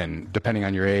 again, depending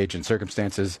on your age and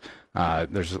circumstances,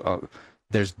 there's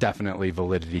definitely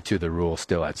validity to the rule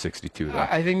still at 62, though.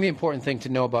 I think the important thing to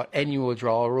know about annual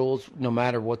withdrawal rules, no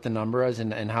matter what the number is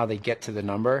and how they get to the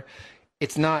number,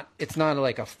 it's not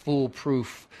like a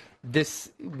foolproof this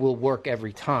will work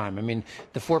every time. I mean,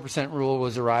 the 4% rule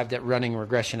was arrived at running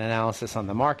regression analysis on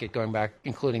the market, going back,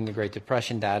 including the Great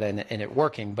Depression data, and it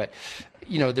working. But,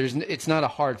 it's not a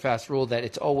hard, fast rule that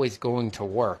it's always going to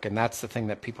work. And that's the thing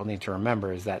that people need to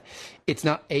remember, is that it's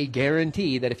not a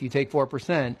guarantee that if you take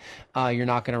 4%, you're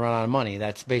not going to run out of money.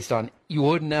 That's based on you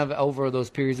wouldn't have over those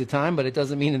periods of time, but it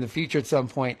doesn't mean in the future at some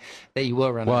point that you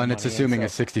will run out of money. Well, and it's assuming a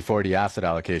 60-40 asset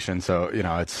allocation. So,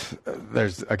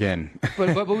 there's, again.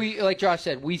 but we, like Josh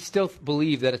said, we still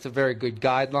believe that it's a very good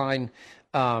guideline.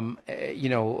 That's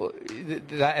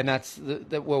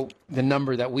the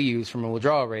number that we use from a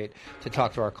withdrawal rate to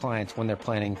talk to our clients when they're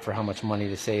planning for how much money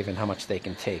to save and how much they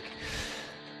can take.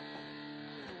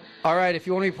 All right, if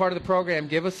you want to be part of the program,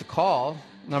 give us a call.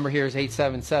 Number here is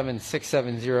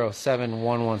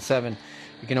 877-670-7117.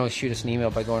 You can always shoot us an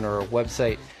email by going to our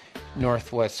website,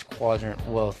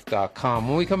 northwestquadrantwealth.com.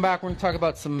 When we come back, we're going to talk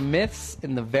about some myths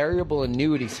in the variable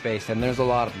annuity space, and there's a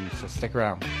lot of them, so stick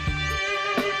around.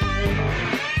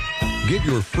 Get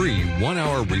your free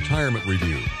 1-hour retirement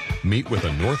review. Meet with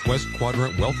a Northwest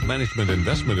Quadrant Wealth Management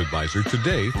Investment Advisor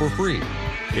today for free.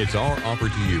 It's our offer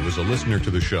to you as a listener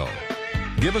to the show.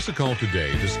 Give us a call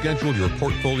today to schedule your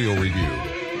portfolio review.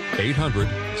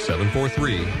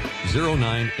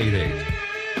 800-743-0988.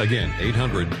 Again,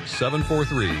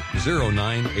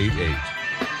 800-743-0988.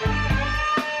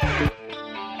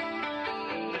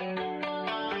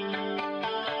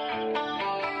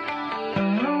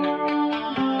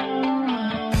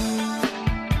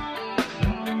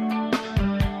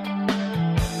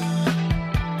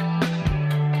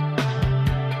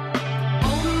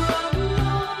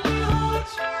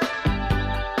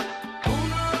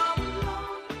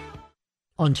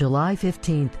 On July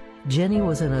 15th, Jenny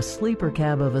was in a sleeper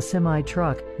cab of a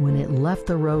semi-truck when it left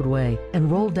the roadway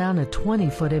and rolled down a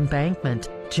 20-foot embankment.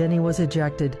 Jenny was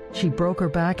ejected. She broke her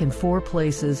back in 4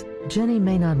 places. Jenny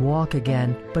may not walk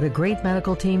again, but a great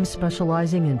medical team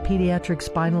specializing in pediatric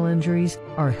spinal injuries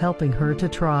are helping her to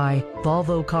try.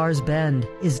 Volvo Cars Bend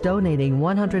is donating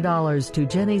 $100 to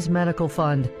Jenny's medical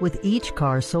fund with each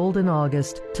car sold in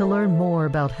August. To learn more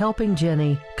about helping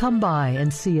Jenny, come by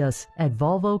and see us at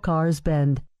Volvo Cars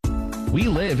Bend. We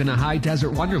live in a high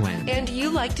desert wonderland. And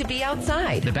you like to be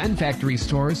outside. The Ben Factory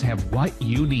stores have what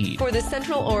you need. For the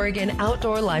Central Oregon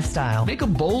outdoor lifestyle. Make a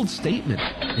bold statement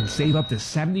and save up to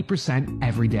 70%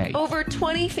 every day. Over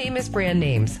 20 famous brand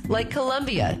names like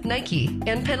Columbia, Nike,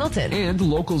 and Pendleton. And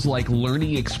locals like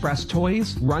Learning Express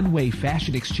Toys, Runway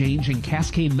Fashion Exchange, and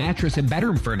Cascade Mattress and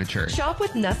Bedroom Furniture. Shop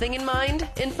with nothing in mind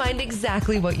and find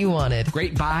exactly what you wanted.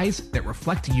 Great buys that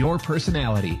reflect your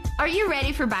personality. Are you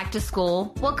ready for back to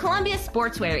school? Well, Columbia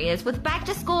Sportswear is with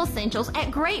back-to-school essentials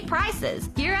at great prices.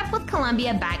 Gear up with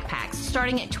Columbia backpacks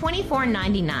starting at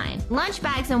 $24.99. Lunch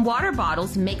bags and water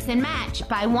bottles mix and match.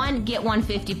 Buy one, get one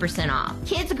 50% off.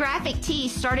 Kids graphic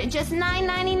tees start at just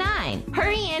 $9.99.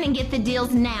 Hurry in and get the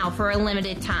deals now for a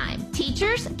limited time.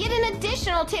 Teachers, get an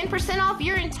additional 10% off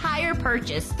your entire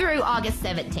purchase through August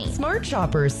 17th. Smart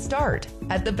shoppers start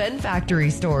at the Ben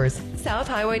Factory stores, South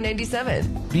Highway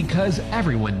 97. Because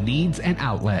everyone needs an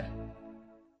outlet.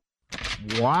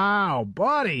 Wow,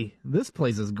 buddy, this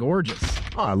place is gorgeous.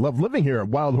 Oh, I love living here at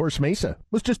Wild Horse Mesa. It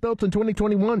was just built in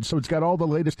 2021, so it's got all the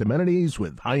latest amenities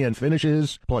with high-end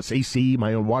finishes, plus AC,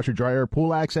 my own washer-dryer,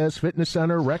 pool access, fitness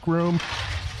center, rec room,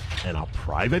 and a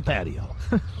private patio.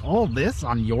 All this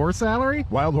on your salary?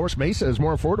 Wild Horse Mesa is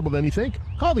more affordable than you think.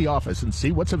 Call the office and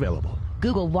see what's available.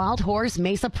 Google Wild Horse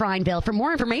Mesa Prineville for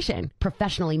more information.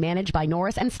 Professionally managed by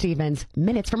Norris and Stevens.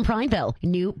 Minutes from Prineville.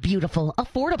 New, beautiful,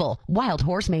 affordable Wild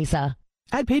Horse Mesa.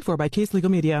 Ad paid for by Case Legal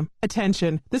Media.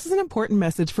 Attention, this is an important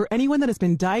message for anyone that has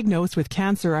been diagnosed with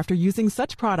cancer after using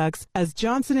such products as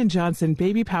Johnson & Johnson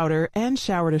baby powder and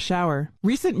shower to shower.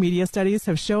 Recent media studies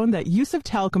have shown that use of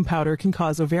talcum powder can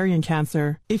cause ovarian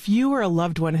cancer. If you or a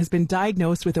loved one has been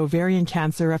diagnosed with ovarian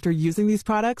cancer after using these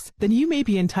products, then you may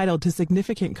be entitled to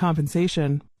significant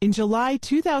compensation. In July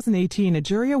 2018, a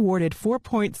jury awarded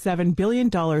 $4.7 billion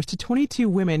to 22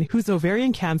 women whose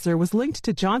ovarian cancer was linked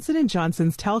to Johnson &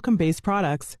 Johnson's talcum-based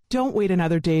products. Don't wait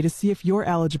another day to see if you're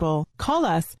eligible. Call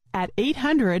us at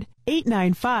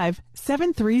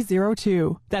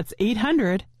 800-895-7302. That's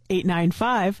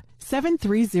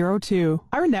 800-895-7302.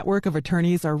 Our network of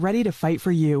attorneys are ready to fight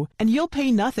for you, and you'll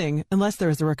pay nothing unless there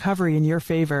is a recovery in your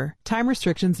favor. Time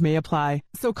restrictions may apply,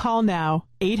 so call now.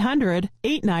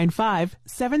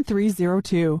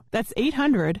 800-895-7302. That's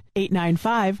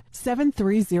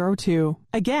 800-895-7302.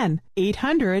 Again,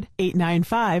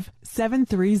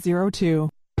 800-895-7302.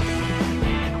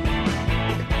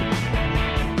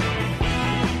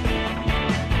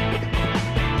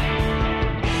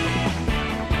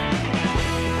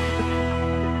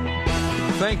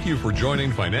 Thank you for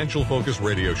joining Financial Focus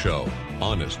Radio Show.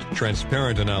 Honest,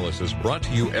 transparent analysis brought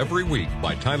to you every week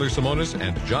by Tyler Simonis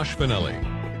and Josh Finelli.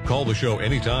 Call the show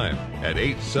anytime at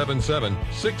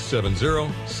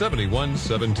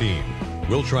 877-670-7117.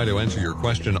 We'll try to answer your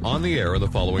question on the air in the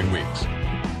following weeks.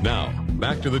 Now,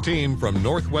 back to the team from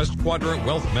Northwest Quadrant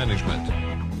Wealth Management.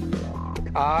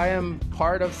 I am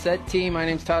part of said team. My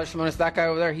name's Tyler Simonis. That guy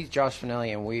over there, he's Josh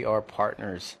Finelli, and we are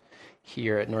partners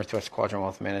here at Northwest Quadrant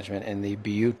Wealth Management in the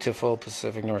beautiful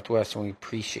Pacific Northwest, and we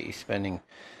appreciate you spending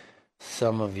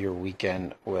some of your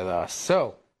weekend with us.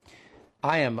 So,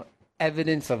 I am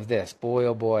evidence of this. Boy,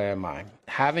 oh boy, am I.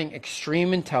 Having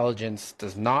extreme intelligence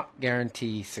does not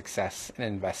guarantee success in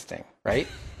investing, right?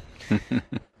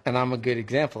 And I'm a good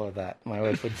example of that. My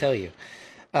wife would tell you.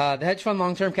 The hedge fund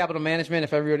long-term capital management,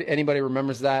 if anybody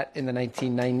remembers that, in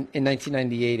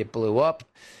 1998, it blew up,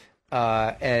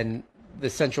 and the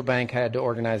central bank had to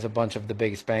organize a bunch of the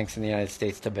biggest banks in the United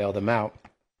States to bail them out.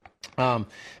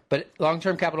 But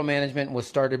long-term capital management was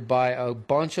started by a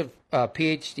bunch of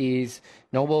PhDs,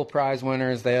 Nobel Prize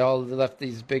winners. They all left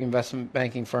these big investment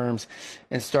banking firms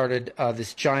and started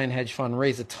this giant hedge fund,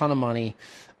 raised a ton of money,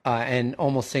 and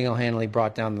almost single-handedly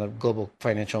brought down the global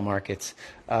financial markets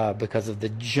because of the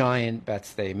giant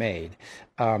bets they made.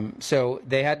 So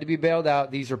they had to be bailed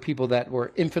out. These are people that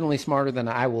were infinitely smarter than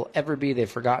I will ever be. They've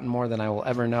forgotten more than I will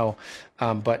ever know,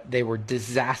 but they were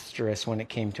disastrous when it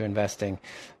came to investing,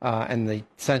 and the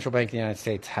central bank of the United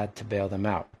States had to bail them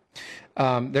out.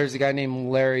 There's a guy named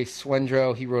Larry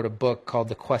Swendrow. He wrote a book called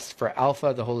The Quest for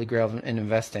Alpha, the Holy Grail in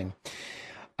Investing.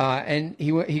 And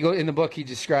in the book, he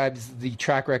describes the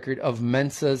track record of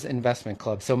Mensa's investment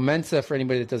club. So Mensa, for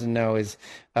anybody that doesn't know, is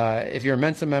if you're a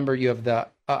Mensa member, you have the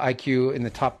IQ in the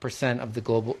top 2% of the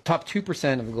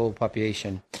global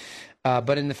population.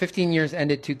 But in the 15 years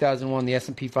ended 2001, the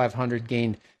S&P 500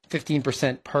 gained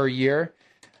 15% per year.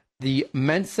 The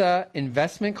Mensa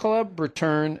Investment Club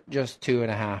returned just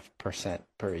 2.5%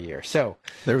 per year. So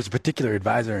there was a particular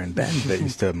advisor in Bend that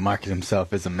used to market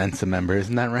himself as a Mensa member.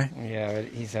 Isn't that right? Yeah,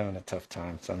 he's having a tough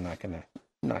time, so I'm not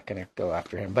gonna go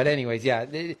after him. But anyways, yeah,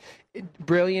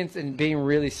 brilliance and being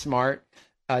really smart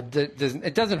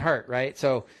doesn't hurt, right?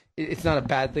 So it's not a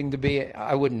bad thing to be.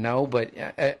 I wouldn't know, but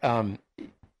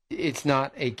it's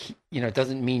not it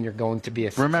doesn't mean you're going to be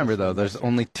a. Remember, though, there's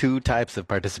only two types of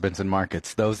participants in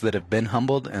markets: those that have been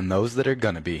humbled and those that are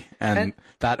going to be. And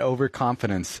that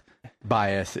overconfidence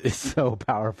bias is so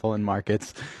powerful in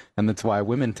markets, and that's why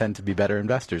women tend to be better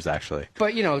investors, actually.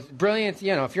 But brilliance.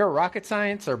 If you're a rocket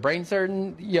science or brain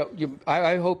surgeon,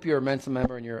 I hope you're a Mensa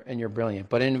member and you're brilliant.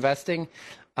 But in investing,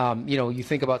 you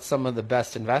think about some of the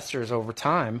best investors over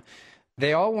time.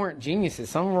 They all weren't geniuses.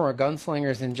 Some of them were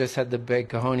gunslingers and just had the big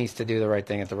cojones to do the right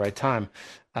thing at the right time,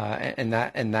 and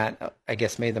that I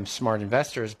guess made them smart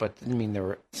investors. But didn't mean they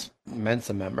were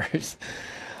Mensa members.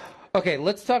 Okay,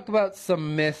 let's talk about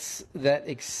some myths that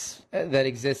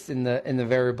exist in the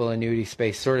variable annuity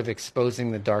space, sort of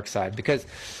exposing the dark side. Because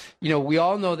we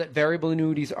all know that variable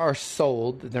annuities are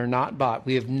sold; they're not bought.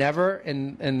 We have never,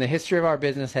 in the history of our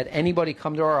business, had anybody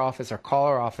come to our office or call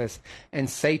our office and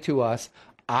say to us,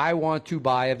 I want to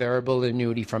buy a variable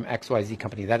annuity from XYZ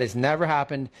company. That has never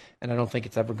happened, and I don't think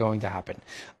it's ever going to happen.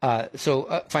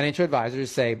 So financial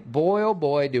advisors say, boy, oh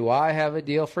boy, do I have a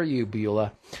deal for you,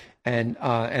 Beulah. And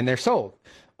they're sold.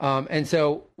 And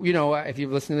so, if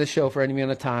you've listened to this show for any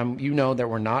amount of time, you know that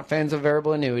we're not fans of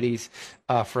variable annuities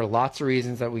for lots of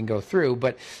reasons that we can go through.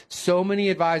 But so many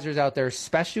advisors out there,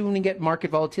 especially when we get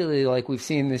market volatility like we've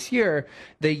seen this year,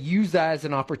 they use that as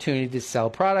an opportunity to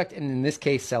sell product, and in this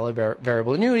case, sell a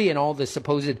variable annuity and all the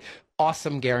supposed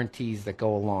awesome guarantees that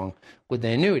go along with the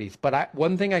annuities. But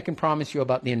one thing I can promise you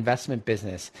about the investment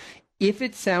business, if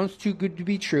it sounds too good to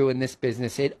be true in this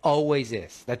business, it always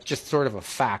is. That's just sort of a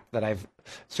fact that I've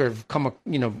sort of come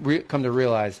to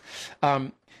realize.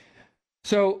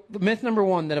 So the myth number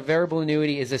one, that a variable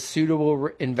annuity is a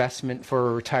suitable investment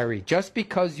for a retiree. Just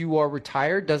because you are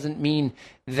retired doesn't mean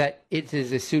that it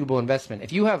is a suitable investment.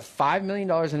 If you have $5 million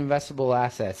in investable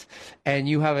assets and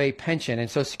you have a pension and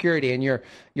Social Security, and your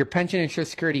pension and Social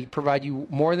Security provide you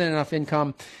more than enough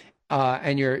income,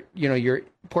 and your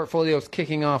portfolio is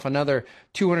kicking off another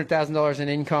 $200,000 in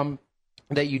income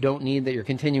that you don't need, that you're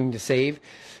continuing to save,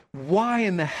 why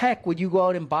in the heck would you go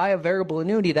out and buy a variable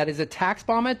annuity that is a tax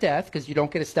bomb at death, because you don't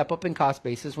get a step up in cost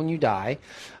basis when you die,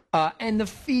 and the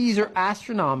fees are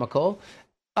astronomical,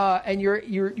 and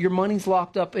your money's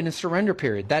locked up in a surrender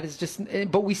period? That is just,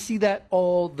 but we see that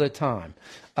all the time.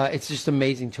 It's just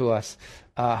amazing to us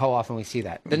how often we see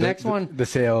that. The next one, the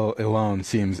sale alone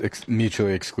seems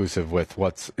mutually exclusive with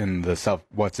what's in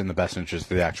the best interest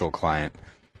of the actual client.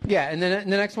 Yeah, and then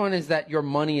the next one is that your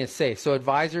money is safe. So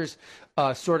advisors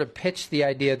sort of pitch the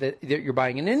idea that you're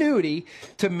buying an annuity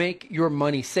to make your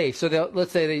money safe. So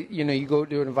let's say you go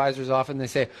to an advisor's office and they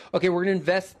say, okay, we're going to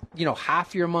invest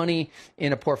half your money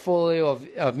in a portfolio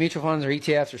of mutual funds or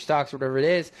ETFs or stocks or whatever it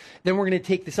is. Then we're going to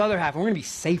take this other half and we're going to be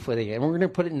safe with it, and we're going to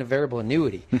put it in a variable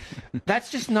annuity. That's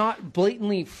just not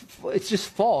blatantly. It's just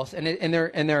false, and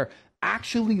they're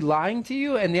actually lying to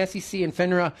you, and the SEC and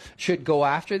FINRA should go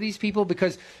after these people.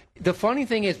 Because the funny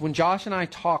thing is, when Josh and I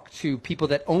talk to people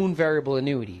that own variable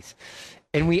annuities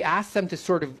and we ask them to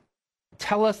sort of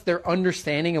tell us their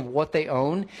understanding of what they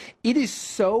own, it is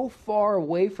so far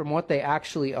away from what they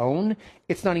actually own,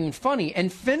 it's not even funny.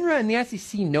 And FINRA and the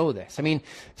SEC know this. I mean,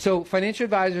 so financial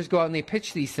advisors go out and they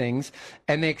pitch these things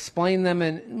and they explain them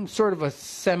in sort of a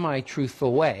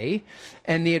semi-truthful way.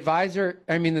 And the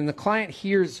the client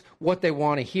hears what they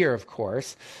want to hear, of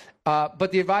course.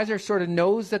 But the advisor sort of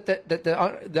knows that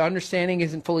the understanding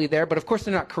isn't fully there. But of course,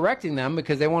 they're not correcting them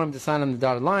because they want them to sign on the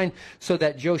dotted line so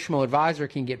that Joe Schmo advisor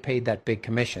can get paid that big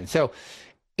commission. So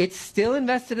it's still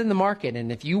invested in the market.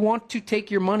 And if you want to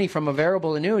take your money from a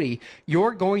variable annuity,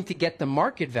 you're going to get the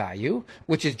market value,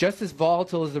 which is just as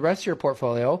volatile as the rest of your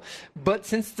portfolio. But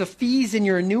since the fees in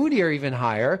your annuity are even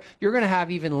higher, you're going to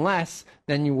have even less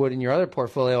than you would in your other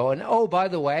portfolio. And oh, by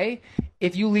the way,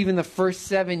 if you leave in the first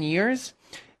 7 years,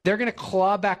 they're going to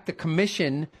claw back the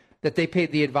commission that they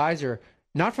paid the advisor,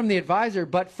 not from the advisor,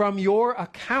 but from your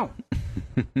account.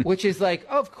 which is like,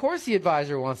 oh, of course the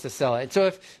advisor wants to sell it. So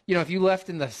if you left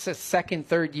in the second,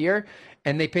 third year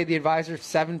and they pay the advisor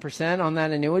 7% on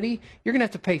that annuity, you're going to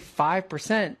have to pay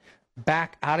 5%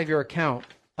 back out of your account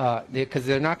because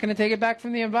they're not going to take it back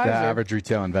from the advisor. The average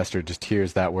retail investor just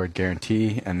hears that word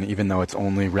guarantee, and even though it's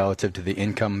only relative to the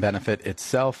income benefit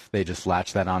itself, they just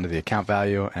latch that onto the account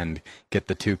value and get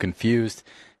the two confused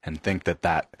and think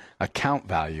that account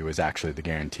value is actually the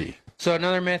guarantee. So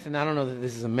another myth, and I don't know that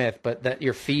this is a myth, but that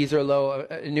your fees are low.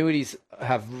 Annuities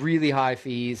have really high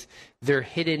fees. They're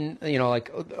hidden,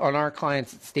 like on our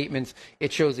clients' statements,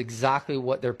 it shows exactly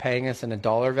what they're paying us in a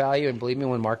dollar value. And believe me,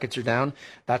 when markets are down,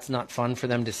 that's not fun for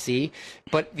them to see.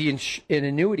 But an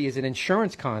annuity is an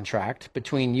insurance contract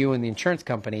between you and the insurance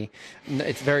company.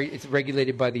 It's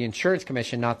regulated by the Insurance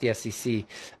Commission, not the SEC.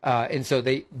 And so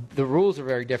the rules are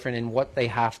very different in what they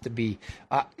have to be,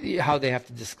 how they have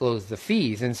to disclose the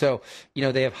fees. And so,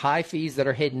 they have high fees that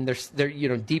are hidden.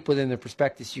 They're deep within the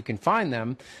prospectus. You can find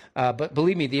them. But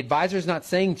believe me, the advisor's not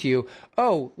saying to you,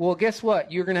 oh, well, guess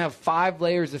what? You're going to have 5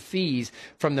 layers of fees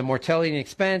from the mortality and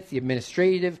expense, the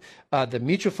administrative, the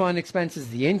mutual fund expenses,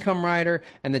 the income rider,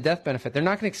 and the death benefit. They're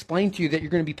not going to explain to you that you're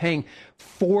going to be paying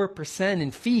 4%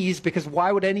 in fees, because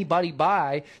why would anybody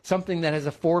buy something that has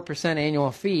a 4%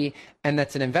 annual fee and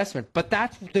that's an investment? But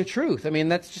that's the truth. I mean,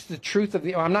 that's just the truth of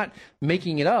I'm not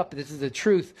making it up. This is the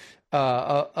truth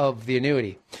of the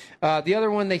annuity. The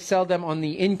other one, they sell them on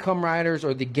the income riders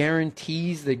or the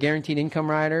guarantees, the guaranteed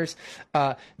income riders.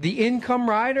 The income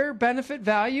rider benefit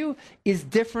value is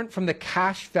different from the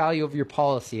cash value of your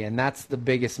policy, and that's the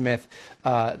biggest myth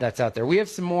that's out there. We have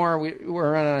some more.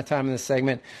 We're running out of time in this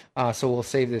segment, so we'll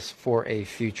save this for a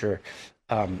future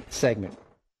segment.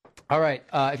 All right.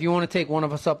 If you want to take one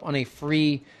of us up on a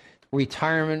free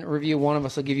retirement review, one of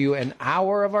us will give you an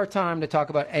hour of our time to talk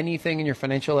about anything in your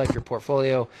financial life, your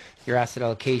portfolio, your asset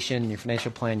allocation, your financial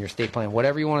plan, your estate plan,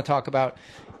 whatever you want to talk about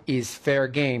is fair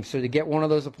game. So to get one of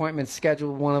those appointments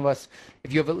scheduled with one of us,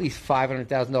 if you have at least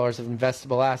 $500,000 of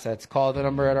investable assets, call the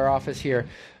number at our office here,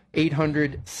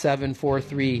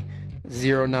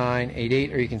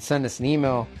 800-743-0988, or you can send us an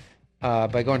email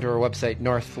by going to our website,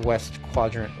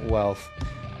 northwestquadrantwealth.com.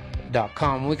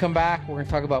 When we come back, we're going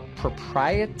to talk about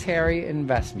proprietary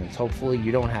investments. Hopefully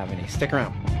you don't have any. Stick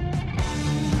around.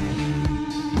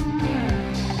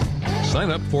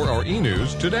 Sign up for our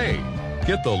e-news today.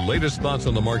 Get the latest thoughts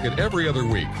on the market every other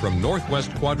week from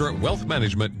Northwest Quadrant Wealth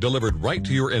Management, delivered right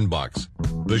to your inbox.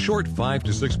 The short 5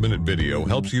 to 6 minute video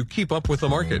helps you keep up with the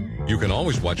market. You can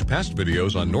always watch past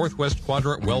videos on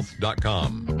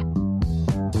northwestquadrantwealth.com.